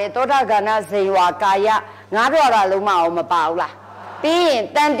ည်းပါတယ်သောတာဂဏဇေဝါကာယ9ဒွါရလုံးမအောင်မပါဘူးလားပြီးရင်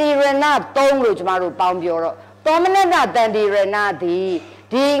တန်တိရဏ3လို့ကျမတို့ပေါင်းပြောတော့သောမနတတန်တိရဏသည်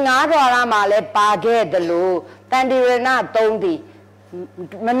ဒီ9ဒွါရမှာလည်းပါခဲ့တယ်လို့တန်တိရဏ3သည်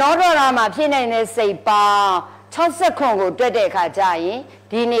မနောဒွါရမှာဖြစ်နိုင်တဲ့စိတ်ပေါင်း60ခွန်ကိုတွက်တဲ့အခါကျရင်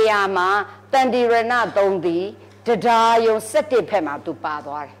ဒီနေရာမှာတန်တိရဏ3သည်တရားယုံ17ဖက်မှာသူပါ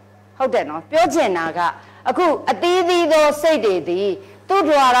သွားတယ်ဟုတ်တယ်နော်ပြောချင်တာကအခုအသီးသီးသောစိတ်တွေသည်သူ့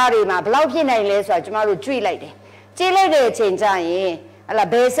ဒွါရတွေမှာဘယ်လောက်ဖြစ်နိုင်လဲဆိုတာကျမတို့ကြွေလိုက်တယ်ကြည့်လိုက်တဲ့အချိန်ကျရင်ဟလာ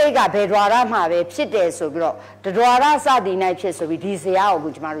ဘယ်စိတ်ကဘယ်ဒွါရမှာပဲဖြစ်တယ်ဆိုပြီးတော့ဒွါရစသည်၌ဖြစ်ဆိုပြီးဒီဇာတ်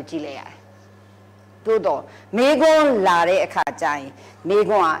ကိုကျမတို့ကြည့်လိုက်ရတယ်သို့တော့မိကွန်းလာတဲ့အခါကျရင်မိ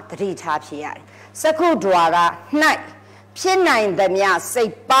ကွန်းကတတိထားဖြစ်ရတယ်စကုဒွါရ၌ဖြစ်နိုင်သမျှစိ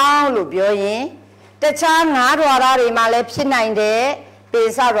တ်ပေါင်းလို့ပြောရင်တခြား9ဒွါရတွေမှာလည်းဖြစ်နိုင်တဲ့ပိ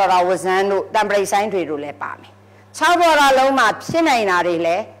စဒွါရဝဇန်တို့တံပရိဆိုင်တွေတို့လည်းပါမယ်6ဒွါရလုံးမှာဖြစ်နိုင်တာတွေလ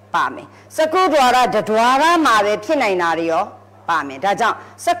ည်းပါမယ်စကုဒွါရတဒွါရမှာပဲဖြစ်နိုင်တာတွေရော ပါမယ်ဒါကြောင့်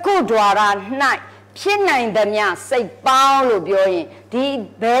စကုဒွါရ၌ဖြစ်နိုင်သမျှစိတ်ပေါင်းလို့ပြောရင်ဒီ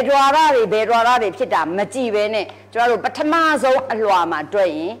ဘယ်ဒွါရတွေဖြစ်တာမကြည့်ပဲနဲ့ကျွန်တော်တို့ပထမဆုံးအလွှာမှာတွေ့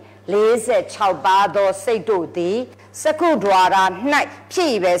ရင်46ပါးသောစိတ်တို့သည်စကုဒွါရ၌ဖြ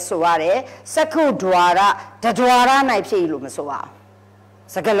စ်ပဲဆိုရတယ်စကုဒွါရတဒွါရ၌ဖြစ်လို့မဆိုပါဘူး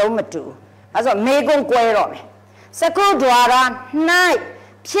စကလုံးမတူအဲဆိုမေကွန်းကွဲတော့မယ်စကုဒွါရ၌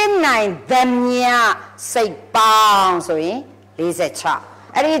ဖြစ်နိုင်သမျှစိတ်ပေါင်းဆိုရင်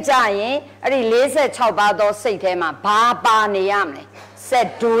46အဲ့ဒီကြရင်အဲ့ဒီ46ပါးသောစိတ်ထဲမှာဘာပါနေရမလဲစက်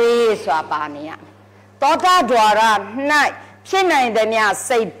တွေးဆိုတာပါနေရမယ်သောတာဒွါရ၌ဖြစ်နိုင်သမျှ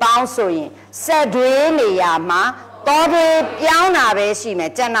စိတ်ပေါင်းဆိုရင်စက်တွေးနေရမှာသောတွေပြောင်းတာပဲရှိမ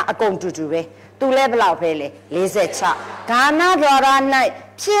ယ်ကျန်တာအကုန်တူတူပဲသူလဲဘလောက်ပဲလေ46ဂါနဒွါရ၌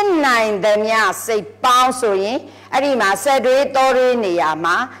ဖြစ်နိုင်သမျှစိတ်ပေါင်းဆိုရင်အဲ့ဒီမှာစက်တွေသောတွေနေရ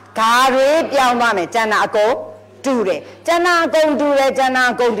မှာဂါတွေပြောင်းသွားမယ်ကျန်တာအကုန်တူတယ်ကျန်တာအကုန်တူတယ်ကျန်တာ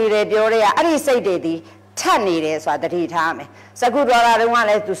အကုန်တူတယ်ပြောရဲအဲ့ဒီစိတ်တွေဒီထက်နေတယ်ဆိုတာတတိထားမယ်စကုဒွါရတုန်းက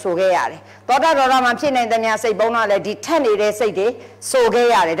လည်းသူဆိုခဲ့ရတယ်သောတာဒွါရမှာဖြစ်နိုင်တဲ့များစိတ်ပုံးတော့လည်းဒီထက်နေတဲ့စိတ်တွေဆိုခဲ့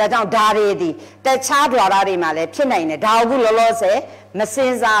ရတယ်ဒါကြောင့်ဓာတွေဒီတခြားဒွါရတွေမှာလည်းဖြစ်နိုင်တယ်ဒါအခုလောလောဆယ်မစ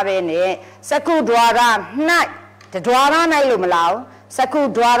င်စားပဲနဲ့စကုဒွါရ၌ဒွါရ၌လို့မလားစကု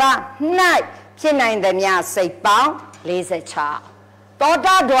ဒွါရ၌ဖြစ်နိုင်တဲ့များစိတ်ပေါင်း46သော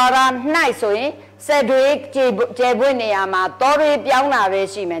တာဒွါရ၌ဆိုရင်စက်တွေကျေပွင့်နေရမှာသောတွေပြောင်းတာပဲ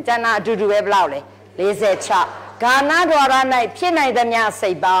ရှိမယ်ကျန်တာအတူတူပဲဘလောက်လဲ46ဂါနဒွါရ၌ဖြစ်နိုင်သမျှစိ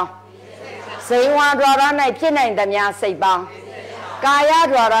တ်ပေါင်းဇိဝါဒွါရ၌ဖြစ်နိုင်သမျှစိတ်ပေါင်းကာယ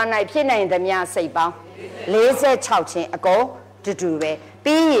ဒွါရ၌ဖြစ်နိုင်သမျှစိတ်ပေါင်း46ချင်းအကုန်တူတူပဲ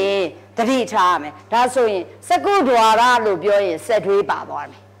ပြီးရင်တတိထားရမယ်ဒါဆိုရင်စကုဒွါရလို့ပြောရင်စက်တွေးပါသွား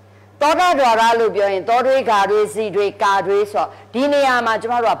မယ်သောတာဒွါရလို့ပြောရင်သောတွေဂါတွေစီတွေကာတွေဆိုဒီနေရာမှာကျ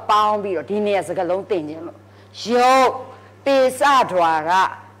မတို့ကပေါင်းပြီးတော့ဒီနေရာစကလုံးသိခြင်းလို့ယုတ်ပေစဒွါရ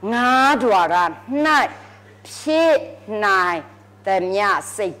ငါးဒွါရ၌ဖြစ်နိုင်သမျှ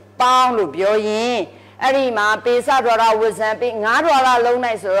စိတ်ပေါင်းလို့ပြောရင်အဲ့ဒီမှာပေစဒွါရဝဇ္ဇံပေငါးဒွါရလုံး၌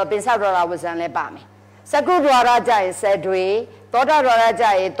ဆိုတော့ပေစဒွါရဝဇ္ဇံလည်းပါမယ်စကုဒွါရကြရင်စက်တွေသောတာဒွါရကြ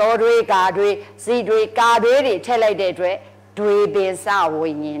ရင်သောတွေဂါတွေစီတွေကာတွေထည့်လိုက်တဲ့အတွက်တွေပင်စ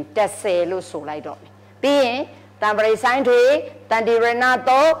ဝိညာဉ်30လို့ဆိုလိုက်တော့မယ်ပြီးရင်တံပရိဆိုင်တွေတန်တိရဏ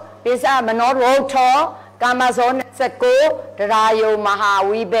သောပိစမနောရုထောကာမဇော29တရားယုံမဟာ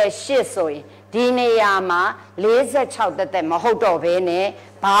ဝိဘက်8ဆိုရင်ဒီနေရာမှာ46တက်မဟုတ်တော့ဘဲနဲ့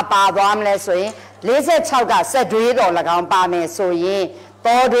ဘာပါသွားမလဲဆိုရင်46ကစက်တွေးတော်၎င်းပါမယ်ဆိုရင်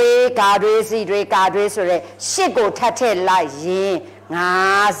သောတွေဂါတွေစီတွေကာတွေဆိုရဲ8ကိုထပ်ထည့်လိုက်ရင်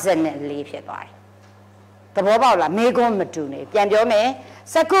54ဖြစ်သွားတယ်သဘောပေါက်လားမေကွန်းမတူနေပြန်ပြောမယ်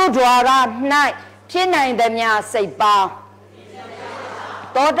စကုဒွါရ၌ဖြစ်နိုင်သမျှစိတ်ပေါင်း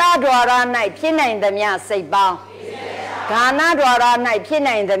သောတာဒွါရ၌ဖြစ်နိုင်သမျှစိတ်ပေါင်းဂါနဒွါရ၌ဖြစ်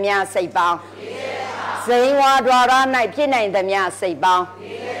နိုင်သမျှစိတ်ပေါင်းဇိဝါဒွါရ၌ဖြစ်နိုင်သမျှစိတ်ပေါင်း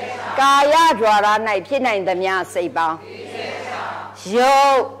ကာယဒွါရ၌ဖြစ်နိုင်သမျှစိတ်ပေါင်းယု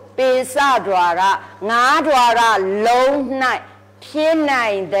တ်ပေစဒွါရငါးဒွါရလုံး၌ဖြစ်နို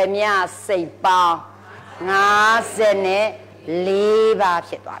င်သမျှစိတ်ပေါင်း54ပါ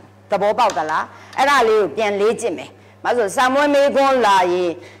ဖြစ်သွားတယ်သဘောပေါက်သလားအဲ့ဒါလေးကိုပြန်လေ့ကျင့်မယ်မဆိုစာမွေးမေးခွန်းလာရ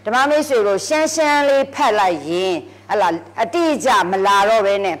င်ဓမ္မမိတ်ဆွေတို့ရှမ်းလေးဖတ်လိုက်ရင်ဟလာအတိအကျမလာတော့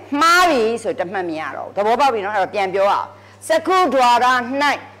ဘဲနဲ့မှားပြီဆိုတတ်မှတ်မရတော့ဘူးသဘောပေါက်ပြီနော်အဲ့တော့ပြန်ပြောအောင်စကုဒွါရ၌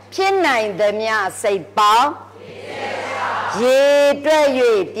ဖြစ်နိုင်သမျှစိတ်ပေါင်းရေတွက်၍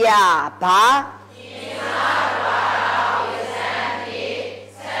ပြပါ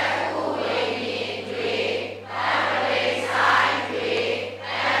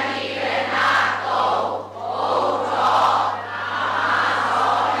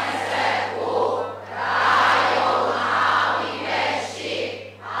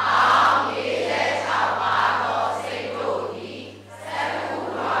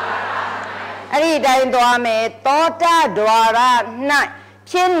အဲ့ဒီတိုင်းသွားမယ်သောတာဒွါရ၌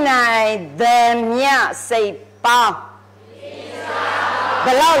ဖြစ်နိုင်သမျှစိတ်ပေါင်းဘ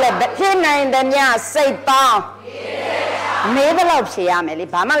ယ်လောက်လဲဖြစ်နိုင်သမျှစိတ်ပေါင်းမေးဘယ်လောက်ဖြေရမယ်လေ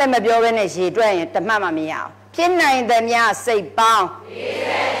ဘာမှလည်းမပြောဘဲနဲ့ရေတွက်ရင်တမှတ်မှမရအောင်ဖြစ်နိုင်သမျှစိတ်ပေါင်း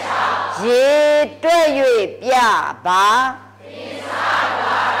ရေတွက်၍ပြပါ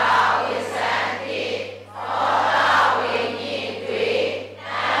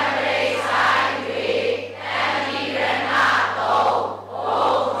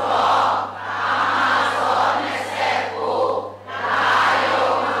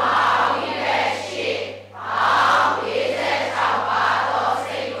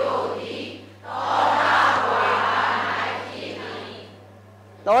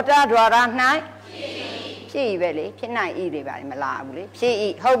သောတာဒွါရ၌ ဖြစ်ဤပဲလေဖြစ်နိုင်ဤတွေပါမလားဘူးလေဖြစ်ဤ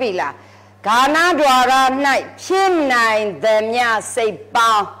ဟုတ်ပြီလားဂါနဒွါရ၌ဖြစ်နိုင်သမျှစိတ်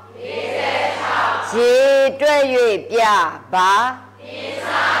ပေါင်း46ရေတွက်၍ပြပါပိစ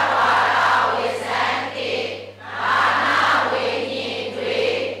ဒွါရဝိသန္တိဂါနဝိညာဉ်တွေ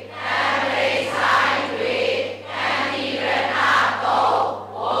တံပရိဆိုင်တွေတံတိရဏသော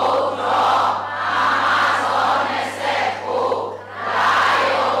ဘုဒ္ဓကာမသော29ရာ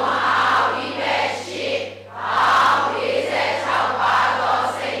ယောမဟာဝိဘက်ရှိပေါင်း46ပါးသော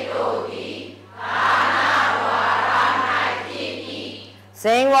စိတ်တို့သည်ဂါနဒွါရ၌ဖြစ်၏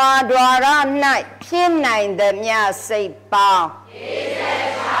ဇိန်ဝါဒွါရ၌ဖြစ်နိုင်သမျှစိတ်ပေါင်း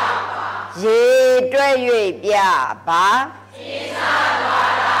ရေတွက်၍ပြပါပိစဒွါ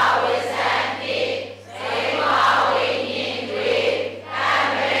ရဝိသန္တိဇိန်ဝါဝိညာဉ်တွေတံ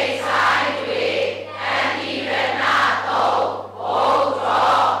ပရိဆိုင်တွေတံတိရဏသောဘုဒ္ဓ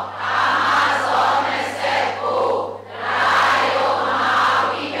ကာမသော29ရာယောမဟာ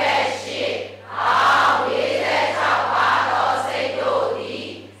ဝိဘက်ရှိပေါင်း46ပါးသောစိတ်တို့သည်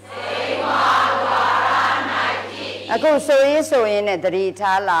ဇိန်ဝါဒွါရ၌ဖြစ်၏အခုဆိုရင်နဲ့တတိ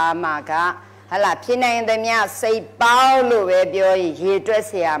ထားလာမှာကဟလာဖြစ်နိုင်သမျှစိတ်ပေါင်းလို့ပဲပြောရင်ရေတွက်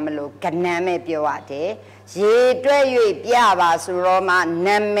เสียမလို့ကဏ္ဍပဲပြောရတယ်ရေတွက်၍ပြပါဆိုတော့မှ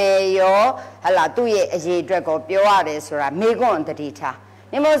နာမည်ရောဟလာသူ့ရဲ့အရေအတွက်ကိုပြောရတယ်ဆိုတာမိကွန်းတတိထား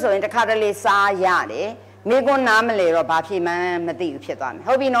နေမို့ဆိုရင်တစ်ခါတလေစားရတယ်မိကွန်းနားမလဲတော့ဘာဖြစ်မှန်းမသိဘူးဖြစ်သွားမယ်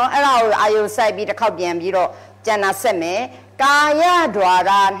ဟုတ်ပြီနော်အဲ့ဒါကိုအာယုစိုက်ပြီးတစ်ခေါက်ပြန်ပြီးတော့ကျန်တာဆက်မယ်ကာယဒွါ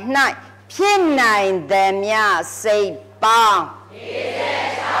ရ၌ဖြစ်နိုင်သမျှစိတ်ပေါင်း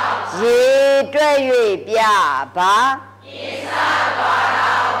ရေတွက်၍ပြပါပိစဒွါရ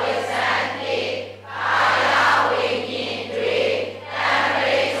ဝိသန္တိကာယဝိညာဉ်တွေတံပ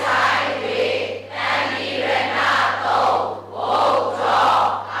ရိဆိုင်တွေတံတိရဏသောဘုဒ္ဓ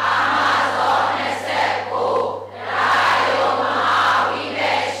ကာမသော29ရာယောမဟာဝိဘ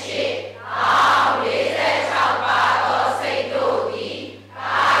က်ရှိပေါင်း46ပါးသောစိတ်တို့သည်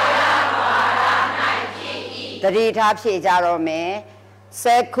ကာယဒွါရ၌ဖြစ်၏တတိထားဖြေကြတော့မယ်စ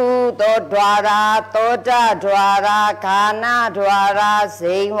ကုသောဒွါရသောတဒွါရခာနဒွါရ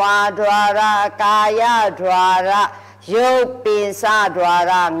ဇိန်ဝါဒွါရကာယဒွါရယုတ်ပိစဒွါ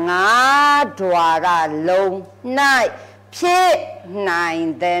ရငါးဒွါရလုံး၌ဖြစ်နိုင်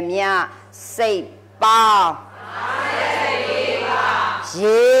သမျှစိတ်ပေါင်း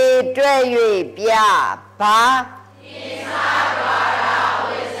ရေတွက်၍ပြပါပိစဒွါရ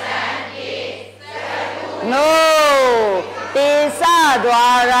ဝိသန္တိnoပိစဒွါ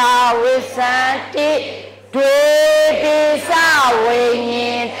ရဝိသန္တိတွေပိစဝိညာ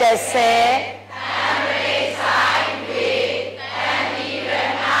ဉ်30တံပရိဆိုင်တွေတံတိရ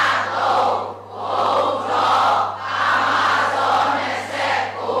ဏသောဘုဒ္ဓကာမသော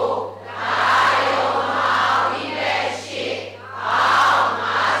29ရာယောမဟာဝိဘက်ရှိပေါင်း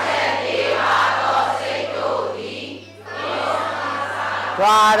54ပါးသောစိတ်တို့သည်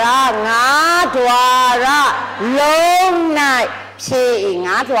ဒွါရငါးဒွါရလုံး၌ဖြစ်၏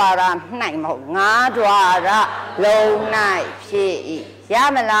ငါးဒွါရ၌မဟုတ်ငါးဒွါရလုံး၌ဖြစ်၏ရ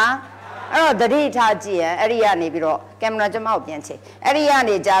မလားအဲ့တော့တတိထားကြည့်ရင်အဲ့ဒီကနေပြီးတော့ကင်မရာကျွန်မကိုပြန်ချိန်အဲ့ဒီက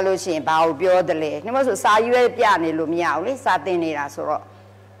နေကြားလို့ရှိရင်ဘာကိုပြောတယ်လဲနှမဆိုစာရွက်ပြနေလို့မရဘူးလေစာသင်နေတာဆိုတော့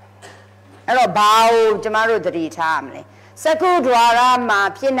အဲ့တော့ဘာကိုကျွန်မတို့တတိထားရမလဲစကုဒွါရမှာ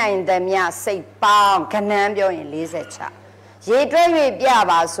ဖြစ်နိုင်သမျှစိတ်ပေါင်းခဏန်းပြောရင်46ရေတွက်၍ပြ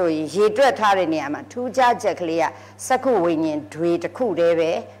ပါဆိုရင်ရေတွက်ထားတဲ့နေရာမှာထူးခြားချက်ကလေးကစကုဝိညာဉ်တွေတစ်ခုတည်း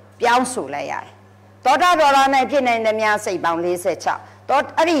ပဲပြောင်းဆိုလိုက်ရတယ်သောတာဒွါရ၌ဖြစ်နိုင်သမျှစိတ်ပေါင်း46တော့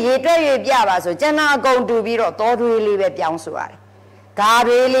အဲ့ဒီရေတွက်၍ပြပါဆိုကျန်တာအကုန်တူပြီးတော့သောတွေလေးပဲပြောင်းဆိုရတယ်ဂါ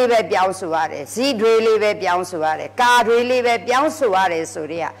တွေလေးပဲပြောင်းဆိုရတယ်ဇီတွေလေးပဲပြောင်းဆိုရတယ်ကာတွေလေးပဲပြောင်းဆိုရတယ်ဆို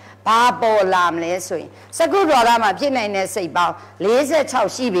တဲ့ကဘာပေါ်လာမလဲဆိုရင်စကုဒွါရမှာဖြစ်နိုင်တဲ့စိတ်ပေါင်း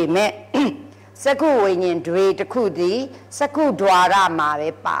46ရှိပေမဲ့စကုဝိညာဉ်တွေတစ်ခုသည်စကုဒွါရမှာပဲ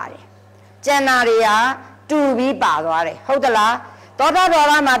ပါတယ်ကျန်တာတွေကတူပြီးပါသွားတယ်ဟုတ်သလားသောတာဒွါ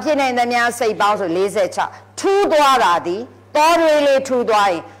ရမှာဖြစ်နိုင်သမျှစိတ်ပေါင်းဆို46ထူးသွားတာသည်သောတွေလေးထူးသွား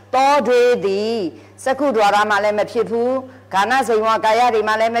ရင်သောတွေသည်စကုဒွါရမှာလည်းမဖြစ်ဘူးဂါနဇိန်ဝါကာယတွေ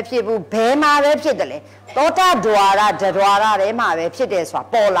မှာလည်းမဖြစ်ဘူးဘယ်မှာပဲဖြစ်တယ်လေသောတာဒွါရဒွါရထဲမှာပဲဖြစ်တယ်ဆို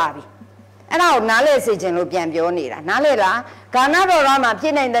တာပေါ်လာပြီအဲ့ဒါကိုနားလဲစေခြင်းလို့ပြန်ပြောနေတာနားလဲလားဂါနဒွါရမှာဖြ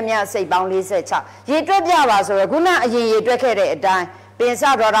စ်နိုင်သမျှစိတ်ပေါင်း46ရေတွက်ပြပါဆိုတော့ခုနအရင်ရေတွက်ခဲ့တဲ့အတိုင်းပိစ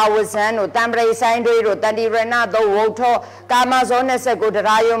ဒွါရဝဇန်တို့တံပရိဆိုင်တွေတို့တန်တိရဏသောဝုထောကာမဇော29တ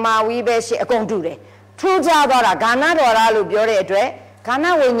ရားယုံမာဝိပဲရှိအကုန်တူတယ်ထူးခြားသွားတာဂါနဒွါရလို့ပြောတဲ့အတွက်ဂါန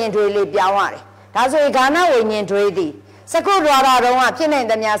ဝိညာဉ်တွေလေးပြောင်းရတယ်ဒါဆိုရင်ဂါနဝိညာဉ်တွေသည်စကုဒွါရတုံးကဖြစ်နိုင်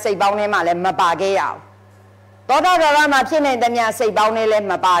သမျှစိတ်ပေါင်းထဲမှာလည်းမပါခဲ့ရအောင်သ သောတာဒွါရမှာဖြစ်နေတဲ့မြစိတ်ပေါင်းနဲ့လည်း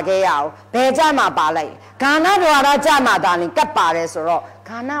မပါခဲ့ရအောင်ဘယ်ကြမှာပါလိုက်ခန္ဓာဒွါရကြမှာသာလင်ကပ်ပါတယ်ဆိုတော့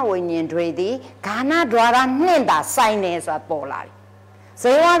ခန္ဓာဝိညာဉ်တွေသည်ခန္ဓာဒွါရနှင့်သာဆိုင်နေဆိုတာပေါ်လာတယ်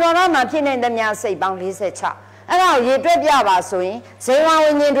ဇေဝဒွါရမှာဖြစ်နေတဲ့မြစိတ်ပေါင်း46အဲ့ဒါကိုရေတွက်ပြပါဆိုရင်ဇေဝ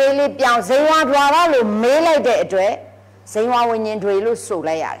ဝိညာဉ်တွေလေးပြောင်းဇေဝဒွါရလို့မေးလိုက်တဲ့အတွက်ဇေဝဝိညာဉ်တွေလို့ဆို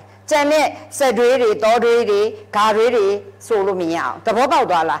လိုက်ရတယ်ကျန်တဲ့စက်တွေတွေတောတွေတွေဂါတွေတွေဆိုလို့မရအောင်သဘောပေါက်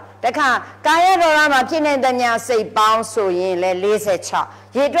သွားလားတခါကာယဒွါရမှာဖြစ်နေတဲ့မြစိတ်ပေါင်းဆိုရင်လေ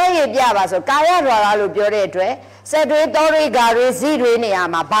46ရေတွက်ရေပြပါဆိုကာယဒွါရလို့ပြောတဲ့အတွက်စက်တွေတောတွေဂါတွေဇီတွေနေရာ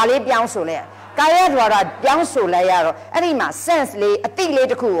မှာဘာလေးပြောင်းဆိုလဲကာယဒွါရပြောင်းဆိုလိုက်ရတော့အဲ့ဒီမှာ sense လေးအတိလေး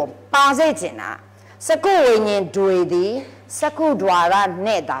တစ်ခုကိုပါစေချင်တာစကုဝိညာဉ်တွေသည်စကုဒွါရ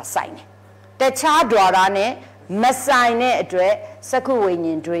နဲ့သာဆိုင်တယ်တခြားဒွါရနဲ့မဆိုင်တဲ့အတွက်စကုဝိ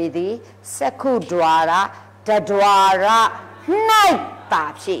ညာဉ်တွေသည်စကုဒွါရတဒွါရ၌တာ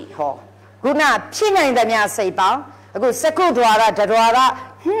ဖြစ်ဟောခုနဖြစ်နိုင်တဲ့မြစိတ်ပေါင်းအခုစကုဒွါရတဒွါရ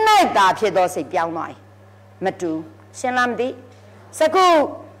၌တာဖြစ်သောစိတ်ပြောင်းသွားပြီမတူရှင်းလားမသိစကု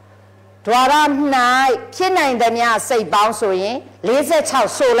ဒွါရ၌ဖြစ်နိုင်တဲ့မြစိတ်ပေါင်းဆိုရင်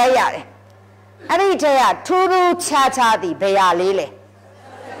46ဆိုလိုက်ရတယ်အဲ့ဒီတည်းကထူးထူးခြားခြားသည်ဘယ်ဟာလေးလဲ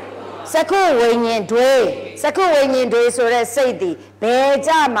စကုဝိညာဉ်တွေစကုဝိညာဉ်တွေဆိုတဲ့စိတ်သည်ဘယ်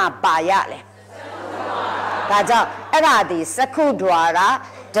ကြမှာပါရလဲဒါကြောင့်အဲ့ဒါသည်စကုဒွါရ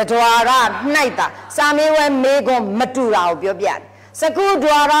တဒွါရ၌တာစာမေးဝဲမေးခွန်းမတူတာကိုပြောပြတယ်စကု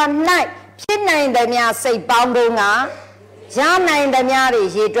ဒွါရ၌ဖြစ်နိုင်သမျှစိတ်ပေါင်းတုံးကရနိုင်သမျှတွေ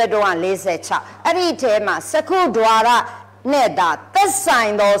ရေတွက်တော့46အဲ့ဒီထဲမှာစကုဒွါရနဲ့တာသက်ဆို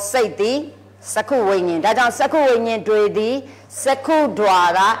င်သောစိတ်သည်စကုဝိညာဉ်ဒါကြောင့်စကုဝိညာဉ်တွေသည်စကုဒွါ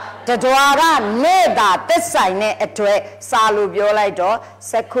ရတဒွါရနဲ့တာသက်ဆိုင်တဲ့အတွက်စာလို့ပြောလိုက်တော့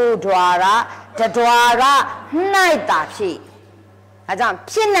စကုဒွါရတဒွါရ၌တာဖြစ်ဒါကြောင့်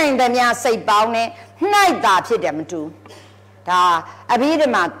ဖြစ်နိုင်သမျှစိတ်ပေါင်းနဲ့၌တာဖြစ်တယ်မတူဒါအဘိဓ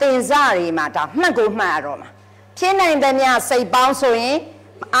မ္မာသင်္စတွေမှာဒါမှတ်ကိုမှတ်ရတော့မှာဖြစ်နိုင်သမျှစိတ်ပေါင်းဆိုရင်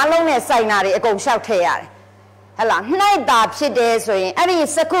အားလုံးနဲ့စိုက်နာတွေအကုန်လျှောက်ထည့်ရတယ်ဟဲ့လားနှိုက်တာဖြစ်တယ်ဆိုရင်အဲ့ဒီ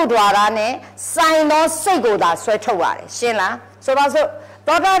စကုဒွါရနဲ့စိုင်သောစိတ်ကိုသာဆွဲထုတ်ရတယ်ရှင်းလားဆိုတော့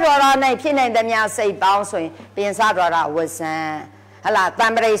သောတာဒွါရ၌ဖြစ်နိုင်သမျှစိတ်ပေါင်းဆိုရင်ပင်စဒွါရဝဇံဟလာတံ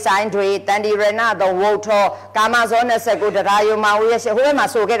ပရိဆိုင်တွေတန်ဒီရဏသောဝုထောကာမဇော29တရားယုံမာဝရရှိဟိုဘက်မှာ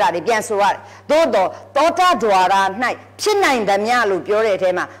ဆိုခဲ့တာတွေပြန်ဆိုရတယ်သို့တော့သောတာဒွါရ၌ဖြစ်နိုင်သမျှလို့ပြောတဲ့အထဲ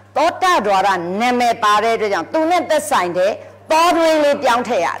မှာသောတာဒွါရနာမည်ပါတဲ့အတွက်ကြောင့်သူနဲ့သက်ဆိုင်တဲ့သောထွေးလေးပြောင်း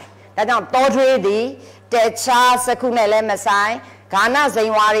ထည့်ရတယ်ဒါကြောင့်သောထွေးသည်တခြားစကုနဲ့လည်းမဆိုင်ဂါနဇိ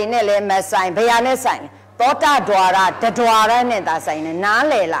န်ဝါတွေနဲ့လည်းမဆိုင်ဘယ်ဟာနဲ့ဆိုင်သောတာဒွါရတဒွါရနဲ့သာဆိုင်နေနား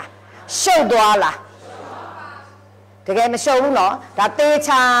လေလားရှုပ်သွားလားတကယ်မရှုပ်ဘူးနော်ဒါသေ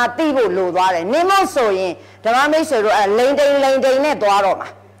ချာသိဖို့လိုသွားတယ်နင်းမို့ဆိုရင်ဓမ္မမိတ်ဆွေတို့လိန်တိန်နဲ့သွားတော့မှာ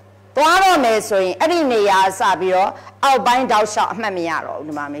သွားတော့မယ်ဆိုရင်အဲ့ဒီနေရာစပြီးတော့အောက်ပိုင်းတောက်လျှောက်အမှတ်မရတော့ဘူး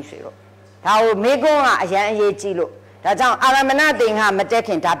ဓမ္မမိတ်ဆွေတို့ဒါကိုမိကွန်းကအရန်အရေးကြီးလို့ဒါကြောင့်အာရမဏသင်္ဃမတက်ခ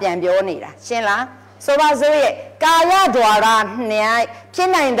င်ဒါပြန်ပြောနေတာရှင်းလားဆိုပါစို့ရဲ့ကာယဒွါရ၌ဖြစ်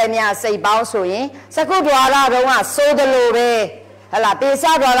နိုင်သမျှစိတ်ပေါင်းဆိုရင်စကုဒွါရတုံးကစိုးတယ်လို့ပဲဟလာပေစ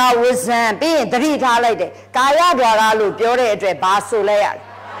ဒွါရဝဇံပြီးရင်တတိထားလိုက်တယ်ကာယဒွါရလို့ပြောတဲ့အတွက်ဘာဆိုလဲရတယ်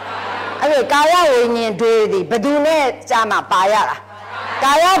အဲ့ဒီကာယဝိညာဉ်တွေသည်ဘယ်သူနဲ့ကြာမှာပါရတာ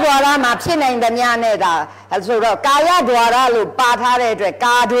ကာယဒွါရမှာဖြစ်နိုင်သမျှနဲ့ဒါဆိုတော့ကာယဒွါရလို့ပါထားတဲ့အတွက်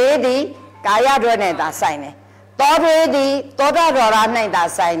ကာတွေသည်ကာယတွေနဲ့သာဆိုင်တယ်သောတွေသည်သောတာဒွါရ၌သာ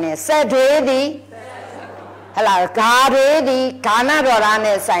ဆိုင်တယ်စက်တွေသည်ဟလာဂါတွေသည်ဂါနဒွါရ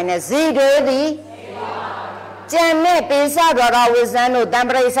နဲ့ဆိုင်တယ်ဇီတွေသည်ကျန်တဲ့ပိစဒွါရဝိဇ္ဇံတို့တံ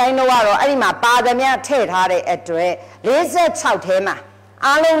ပရိဆိုင်တို့ကတော့အဲ့ဒီမှာပါသမျှထည့်ထားတဲ့အတွက်46ထဲမှာ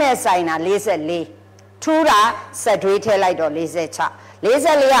အားလုံးနဲ့ဆိုင်တာ44ထူးတာစက်တွေးထည့်လိုက်တော့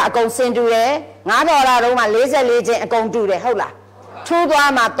44ကအကုန်စင်တူတယ်9ဒေါ်လာတုံးမှာ44ချင်းအကုန်တူတယ်ဟုတ်လားထူး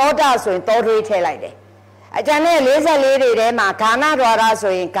သွားမှာသောတာဆိုရင်သောတွေးထည့်လိုက်တယ်အကျန်တဲ့44တွေထဲမှာဂါနဒွါရ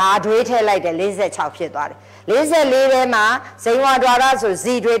ဆိုရင်ဂါတွေးထည့်လိုက်တယ်46ဖြစ်သွားတယ်44ထဲမှာဇိန်ဝဒွါရဆို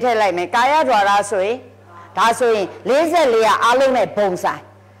ဇီတွေးထည့်လိုက်မယ်ကာယဒွါရဆိုရင်ဒါဆိုရင်44ကအားလုံးနဲ့ဘုံဆိုင်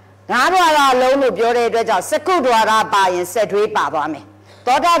9ဒွါရလုံးလို့ပြောတဲ့အတွက်ကြောင့်စကုဒွါရပါရင်စက်တွေးပါသွားမယ်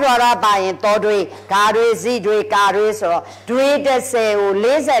သောတာဒွါရပါရင်သောတွေးဂါတွေးဇီတွေးကာတွေးဆိုတော့တွေး30ကို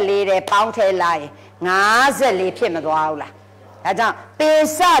44တဲ့ပေါင်းထည့်လိုက်ရင်54ဖြစ်မသွားဘူးလားဒါကြောင့်ပေ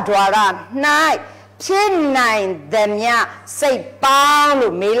စဒွါရ၌ဖြစ်နိုင်သမျှစိတ်ပေါင်း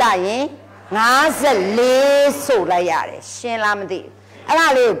လို့မေးလိုက်ရင်54ဆိုလိုက်ရတယ်ရှင်းလားမသိဘူးအဲ့ဒါ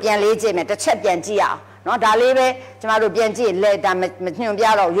လေးကိုပြန်လေးကြည့်မယ်တစ်ချက်ပြန်ကြည့်အောင်เนาะဒါလေးပဲကျမတို့ပြန်ကြည့်လက်ဒါမညွှန်ပြ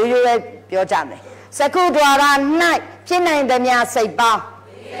တော့ရိုးရိုးပဲပြောကြမယ်စကုဒွါရ၌ဖြစ်နိုင်သမျှစိတ်ပေါင်း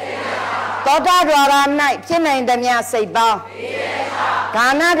သောတာဒွါရ၌ဖြစ်နိုင်သမျှစိတ်ပေါင်းဂါ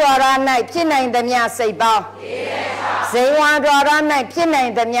နဒွါရ၌ဖြစ်နိုင်သမျှစိတ်ပေါင်း ဇေဝဒွါရ၌ဖြစ်နို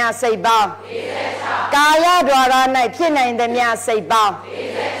င်သမျှစိတ်ပေါင်းကာယဒွါရ၌ဖြစ်နိုင်သမျှစိတ်ပေါင်း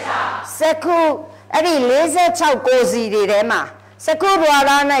စကုအဲ့ဒီ46ကိုယ်စီတွေထဲမှာစကုဒွါ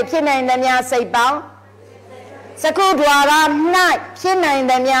ရ၌ဖြစ်နိုင်သမျှစိတ်ပေါင်းစကုဒွါရ၌ဖြစ်နိုင်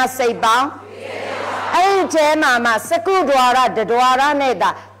သမျှစိတ်ပေါင်းအဲ့ဒီထဲမှာစကုဒွါရတဒွါရနဲ့တာ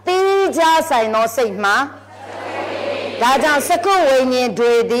တိကျဆိုင်သောစိတ်မှာဒါကြောင့်စကုဝိညာဉ်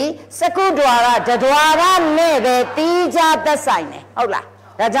တွေသည်စကုဒွါရတဒွါရနဲ့ပဲတိကျသက်ဆိုင်တယ်ဟုတ်လား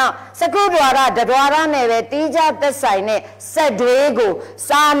ဒါကြောင့်စကုဒွါရတဒွါရနဲ့ပဲတိကျသက်ဆိုင်တဲ့စက်တွေကို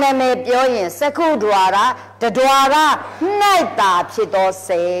စာနာမည်ပြောရင်စကုဒွါရတဒွါရ၌တာဖြစ်သော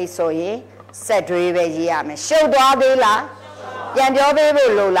စိတ်ဆိုရင်စက်တွေပဲရေးရမယ်ရှုပ်သွားသေးလားပြန်ပြောပေး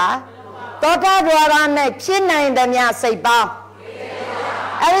ဖို့လိုလားသောတာဒွါရနဲ့ဖြစ်နိုင်သမျှစိတ်ပေါင်း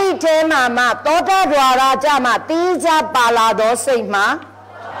အဲ့ဒီထဲမှာသောတာဒွါရကြမှာတိကျပါလာသောစိတ်မှာ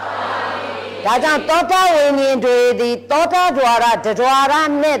ဒါကြောင့်သောတာဝိညာဉ်တွေသည်သောတာဒွါရတဒွါရ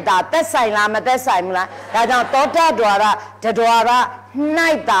နဲ့သာသက်ဆိုင်လားမသက်ဆိုင်ဘူးလားဒါကြောင့်သောတာဒွါရတဒွါရ၌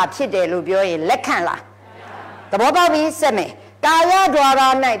သာဖြစ်တယ်လို့ပြောရင်လက်ခံလားသဘောပေါက်ပြီစက်မယ်ကာယဒွါရ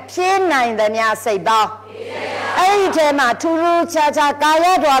၌ဖြစ်နိုင်သမျှစိတ်ပေါင်းအဲ့ဒီထဲမှာထူးထူးခြားခြားကာယ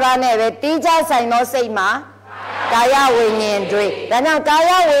ဒွါရနဲ့ပဲတိကျဆိုင်သောစိတ်မှာကာယဝိညာဉ်တွေဒါကြောင့်ကာ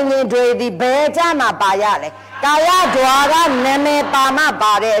ယဝိညာဉ်တွေဒီဘယ်ကြမှာပါရလဲကာယဒွါရနာမည်ပါမှ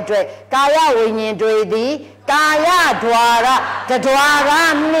ပါတဲ့အတွက်ကာယဝိညာဉ်တွေဒီကာယဒွါရတဒွါရ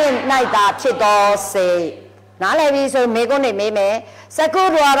နှင့်၌သာဖြစ်သောစိတ်နားလည်ပြီဆိုမေကုန်းနေမေးမယ်စကု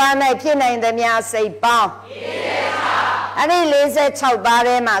ဒွါရ၌ဖြစ်နိုင်သမျှစိတ်ပေါင်းအဲ့ဒီ46ပါး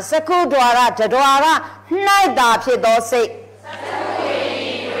ထဲမှာစကုဒွါရတဒွါရ၌သာဖြစ်သောစိတ်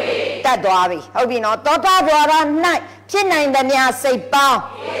တတ်သွားပြီဟုတ်ပြီနော်သောတာဒွါရ၌ဖြစ်နိုင်သမျှစိတ်ပေါင်း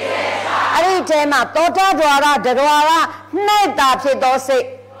အဲ့ဒီထဲမှာသောတာဒွါရတဒွါရ၌သာဖြစ်သောစိတ်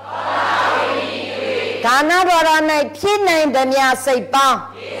ဂါနဒွါရ၌ဖြစ်နိုင်သမျှစိတ်ပေါင်း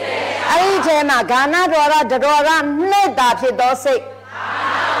အဲ့ဒီထဲမှာဂါနဒွါရတဒွါရ၌သာဖြစ်သောစိတ်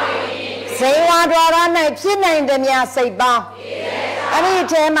ဇေဝဒွါရ၌ဖြစ်နိုင်သမျှစိတ်ပေါင်းအဲ့ဒီ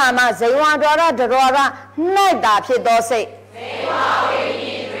ထဲမှာဇေဝဒွါရတဒွါရ၌သာဖြစ်သောစိတ်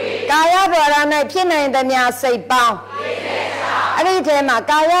ကာယဒွါရ၌ဖြစ်နိုင်သမျှစိတ်ပေါင်းအဲ့ဒီထဲမှာ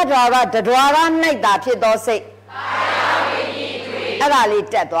ကာယဒွါရတဒွါရ၌သာဖြစ်သောစိတ်အဲ့ဒါလေး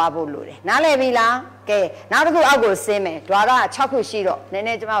တက်သွားဖို့လိုတယ်နားလည်ပြီလားကဲနောက်တစ်ခုအောက်ကိုဆင်းမယ်ဒွါရ6ခုရှိတော့နည်းန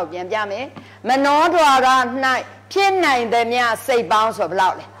ည်းကျွန်တော်ပြန်ပြမယ်မနောဒွါရ၌ဖြစ်နိုင်သမျှစိတ်ပေါင်းဆိုဘယ်လော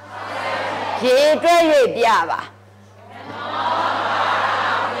က်လဲရေတွဲ၍ပြပါ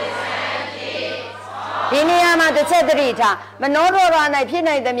ဒီနေရာမှာတစ်ချက်သတိထားမနောဒွါရ၌ဖြစ်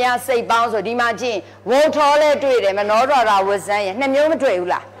နိုင်သမျှစိတ်ပေါင်းဆိုဒီမှာကြည့်ဝုတ်ထောလဲတွေ့တယ်မနောဒွါရဝဇ္ဇန်ရဲ့နှစ်မျိုးမတွေ့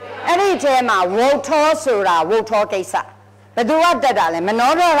ဘူးလားအဲ့ဒီထဲမှာဝုတ်ထောဆိုတာဝုတ်ထောကိစ္စဘယ်သူကတက်တာလဲမ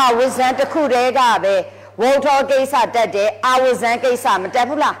နောဒွါရဝဇ္ဇန်တစ်ခုတည်းကပဲဝုတ်ထောကိစ္စတက်တယ်အာဝဇ္ဇန်ကိစ္စမတက်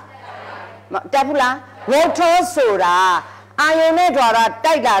ဘူးလားမတက်ဘူးလားဝုတ်ထောဆိုတာအာယုန်နဲ့ဒွါရ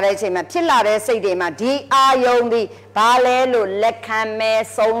တိုက်လာတဲ့အချိန်မှာဖြစ်လာတဲ့စိတ်တွေမှာဒီအာယုန်ဒီဘာလဲလို့လက်ခံမယ်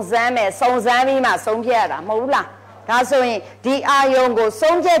စုံစမ်းပြီးမှဆုံးဖြတ်ရတာမဟုတ်ဘူးလားဒါဆိုရင်ဒီအာယုန်ကို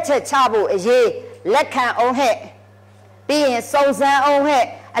ဆုံးဖြတ်ချက်ချဖို့အရေးလက်ခံအောင်ဟဲ့ပြီးရင်စုံစမ်းအောင်ဟဲ့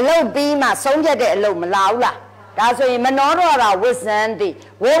အလုပ်ပြီးမှဆုံးဖြတ်တဲ့အလုပ်မလာဘူးလားဒါဆိုရင်မနောဒွါရဝဇ္ဇန်တိ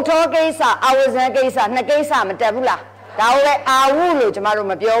ဝုထောကိစ္စအာဝဇ္ဇန်ကိစ္စနှစ်ကိစ္စမတက်ဘူးလားဒါကိုလည်းအာဝုလို့ကျမတို့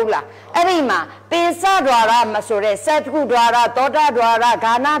မပြောဘူးလားအဲ့ဒီမှာပိစဒွါရမဆိုတဲ့စတ္ထုဒွါရသောတာဒွါရ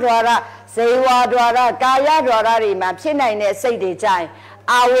ဂါနဒွါရဇေဝဒွါရကာယဒွါရတွေမှာဖြစ်နိုင်တဲ့စိတ်တွေကြရင်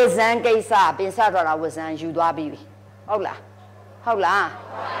အာဝဇ္ဇန်ကိစ္စပိစဒွါရဝဇ္ဇန်ယူသွားပြီးပြီဟုတ်လားဟုတ်လား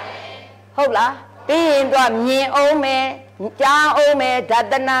ဟုတ်လားပြီးရင်တော့မြင်အောင်မယ်ကြားအောင်မယ်ဒ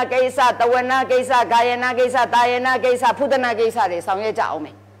တနာကိစ္စတဝနာကိစ္စကာယနာကိစ္စတာယနာကိစ္စဖုဒနာကိစ္စတွေဆောင်ရွက်ကြအောင်မ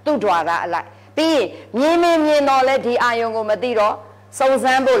ယ်သူ့ဒွါရအလိုက်ပြီးရင်မြင်တော့လဲဒီအာယုံကိုမသိတော့စုံစ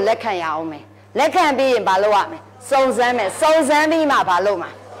မ်းဖို့လက်ခံရအောင်မယ်လက်ခံပြီးရင်ဘာလုပ်ရမလဲစုံစမ်းမယ်စုံစမ်းပြီးမှဘာလုပ်မှာ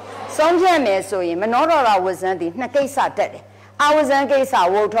ဆုံးဖြတ်မယ်ဆိုရင်မနောဒွါရဝဇ္ဇန်ဒီနှစ်ကိစ္စတက်တယ်အာဝဇ္ဇန်ကိစ္စ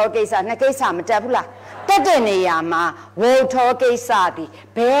ဝုထောကိစ္စနှစ်ကိစ္စမတက်ဘူးလားတက်တဲ့နေရာမှာဝုထောကိစ္စဒီ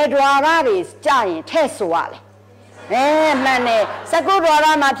ဘယ်ဒွါရတွေကြာရင်ထည့်ဆိုရလဲမှန်တယ်စကုဒွါရ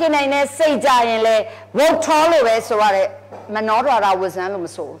မှာဖြစ်နိုင်တဲ့စိတ်ကြရင်လေဝုထောလို့ပဲဆိုရတယ်မနောဒွါရဝဇ္ဇန်လို့မ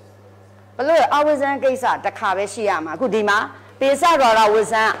ဆိုဘလို့အာဝဇ္ဇန်ကိစ္စတစ်ခါပဲရှိရမှာအခုဒီမှာပိစဒွါရဝဇ္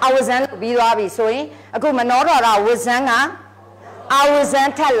ဇန်အာဝဇ္ဇန်လို့ပြီးသွားပြီဆိုရင်အခုမနောဒွါရဝဇ္ဇန်ကအာဝဇ္ဇန်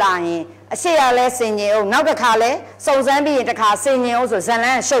ထက်လာရင်အရှိရလဲဆင်ញင်အောင်နောက်တစ်ခါလဲစုံစမ်းပြီးရင်တစ်ခါဆင်ញင်အောင်ဆိုဇန်လ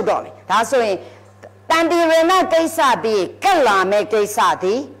န်းရှုပ်တော့ပြီဒါဆိုရင်တန်တီရဏကိစ္စပြီးကက်လာမဲ့ကိစ္စ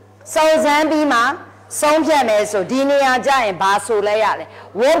ဒီစုံစမ်းပြီးမှဆုံးဖြတ်မယ်ဆိုဒီနေရာကျရင်ဘာဆိုလဲရတယ်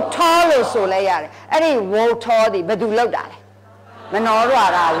ဝုတ်ထောလို့ဆိုလဲရတယ်အဲ့ဒီဝုတ်ထောဒီဘယ်သူလောက်တာလဲ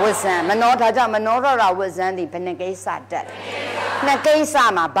Menorara wasn't, Menotaja, Menorara wasn't the Benegasa dead.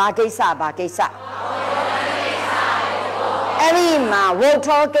 Nagasama, Bagasa. Elima,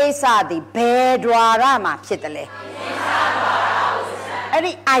 Woto Gasa, the Bedwarama, Pitale.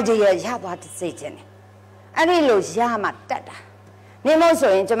 Any idea you have what to say, Jenny? Any lose Yama Dada.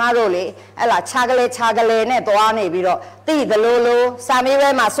 Nimoso in Jamaroli, Ella Chagale, Netuani, Biro, the Lulu, Sami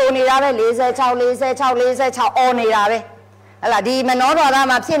Rema, Sony Rave, Lisa, Chow, Onirave. Ella di Menorara,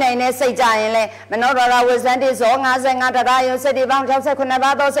 Mapina, in Say Giant, Menorara was and his own as an Atadayo said, Ivan Joseph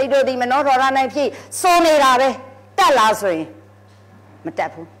Kunavado, say to the Menorara, Sony Rave, that last way.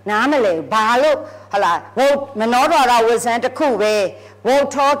 Matapu, Namale, Balo, Hala, Woke Menorara was sent a cool way, Woke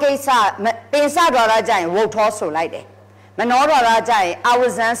talk a sa, Pensada Giant, Woke also like it. Menorara Giant, I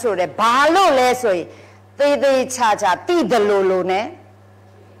was answered a Balo Lesway, they charge a tea the Lulu, ne?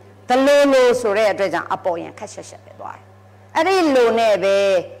 The Lulu Sure Dragon, Apo and Cassia. I didn't know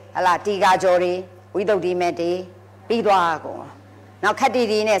nebe a la tiga jori, we don't demedi, Biduago. Now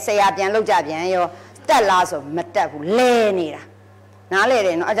Catidine say up and look at you, that last of Matapu, Lenira. Now let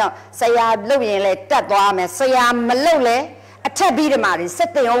it, I don't say I'm looking like that one, say I'm Malole, a tabby the marry,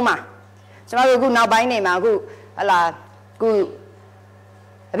 set the Oma. So I will go now by name, I'll go a la good.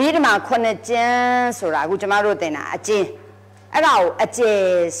 A bit of my connection, so I would tomorrow then a chin. And now a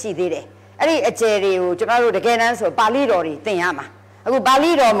chin, see did. A cherry, tomorrow again, so Balidori, Tiama. A good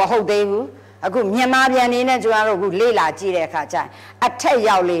Balidor, Mahodevu, a good Yamabian in a Joaro, good Lila Girekacha, a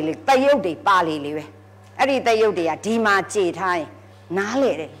Tayo Lily, Tayodi, Bali live. A Tayodi, a Dima Jade high,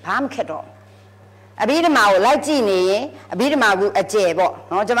 Nale, Palm Kettle. A bit of my like Genie, a bit of my a jabo,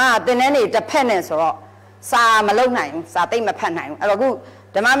 no Jama, then any dependence or Sa Malone, Satima Panheim, a good.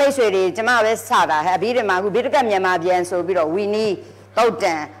 The Mamma said, Jama Sada, a bit of my good Yamabian, so we need.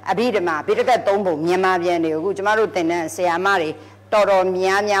 Toten, a bidema, Bidaka Tombo, Yamabian, Ujamaru Tenen, say Amari, Toro,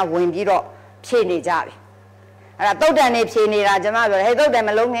 Miamia, Wimbiro, Chini Javi. And I told them if Chini Rajama, I told them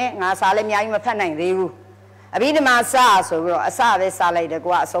alone, Nasalim Yama Panang, Riu. A bidema sa, so a sa, they salad the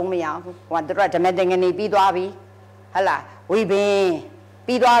gua, so me out, want to write a meeting any Biduavi. Hala, we be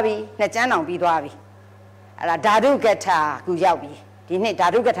Biduavi, Najano Biduavi. A Dadu Gata, Guyabi, Dine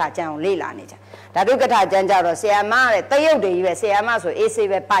Dadu Gata, Jan Lila Nija. Dadukata Janjaro, say a mare, Tayodi, say a maso, Ese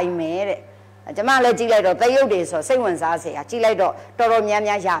by me. A Jamala Giledo, Tayodi, so say one's I say, a Giledo, Toro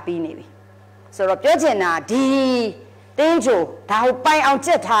Miamia Yapini. So, Jojena, D. Danger, Tau by out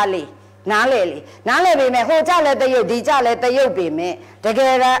Jetali, Naleli, Nalevi, me hotel the Yodija, let the Yobi me, the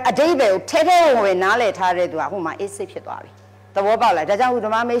Gera, a David, Tete, when Nale Tare, whom I is safe. The Wabala, the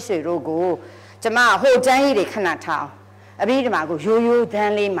Jamama Shirugo, Jama, Ho Jani, Kanata, a Bidamago, you,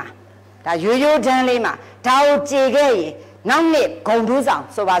 Dan Lima. That you Dan Lima, Tao Jigay, Nangit,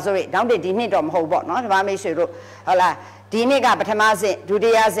 Gonduzang, so was it, down the Dinidom Hobot, not Vamishu, Hola, Diniga, Batamasi,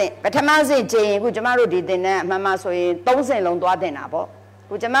 Dudiazi, Batamasi, Jane, Gujamaru did the Mamma so in Thousand London Denabo.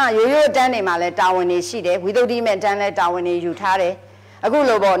 Gujama, you Dan Lima, let down in Shide, we don't even let down in Utare. A good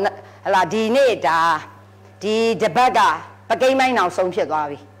lobo, la Dineda, the Baga, Bagay now so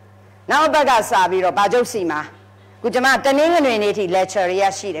Piagavi. Now Baga Sabi or Bajosima. Gujama, the Ninganity lecture,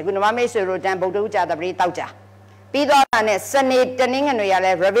 Yashi, the Gunamame Suru Damboduja, the Britauja. Bidorane, Senate, the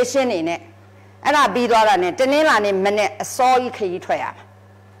Ningan revision in it. And I bidorane, the Nilan in Mene, saw you key trap.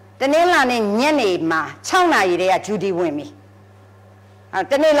 The Nilan in Yeni ma, Chana idea, Judy Wimmy.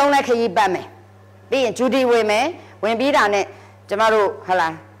 The Nilon like a bame. Being Judy Wimmy, when bidane, Jamaru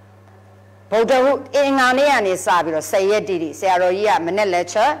Hala. Bodo in Anian is Sabiro, say it did, say Aroya, Mene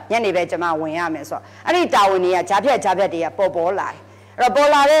lecture, Yenny Vejama Wiame so. I need Tawinia, Jabiadia, Bobola.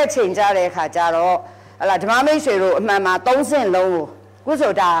 Rabola change a Hajaro, La Dmame Shiro, Mamma, Thousand Low,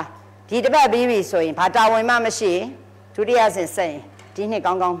 Guzoda, did the baby so in Patawi Mamashi, to the as saying, Dini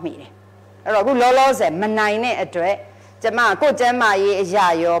Gong me. Ragu Lolos and Manine at Dre, Jama, go Jama,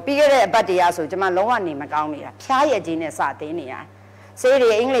 Yayo, bigger Badiaso, Jama Loani Magamia, Kaya Genius Sardinia. Say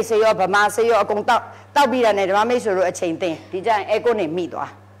the English say your Bama say your Gong Tabi and Ramesuru a chain thing, Dijan Echo name Midwa.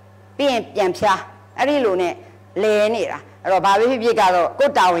 Being Yampia, Arilune, Lenira, Robavi Vigaro, go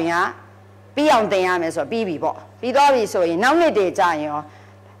down ya, beyond the Yamas or Bibi Bo. Bidori so in only day Janyo.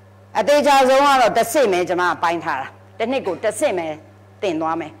 A day Jazzo of the same age bind her. The Nico, the same thing,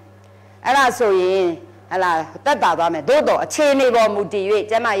 Wame. And I saw in Ala Tadame, Dodo, a chain neighbor Mudi,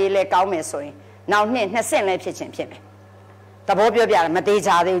 Jama Ile Gaume sewing. Now, Nin, same like pitching Pimmy. The Bobia,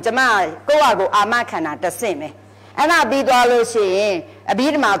 Madeja, Jama, go Amakana, the same. And I be dollar saying, a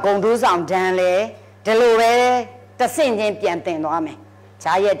bit of my gondos on Danley, Delore, the same thing, Wame.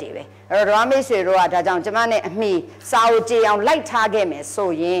 Chaya Divi. Rame Siro at Jamane, me, Sao J on light target,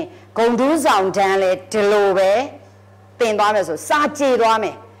 so ye, gondos on Danley, Delore. တင်သွားမယ်ဆိုစာကြေသွားမ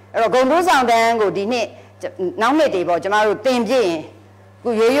ယ်အဲ့တော့ဂုံတူးဆောင်တန်းကိုဒီနှစ်နောက်နှစ်တွေပေါ့ကျမတို့တင်ပြရင်ခု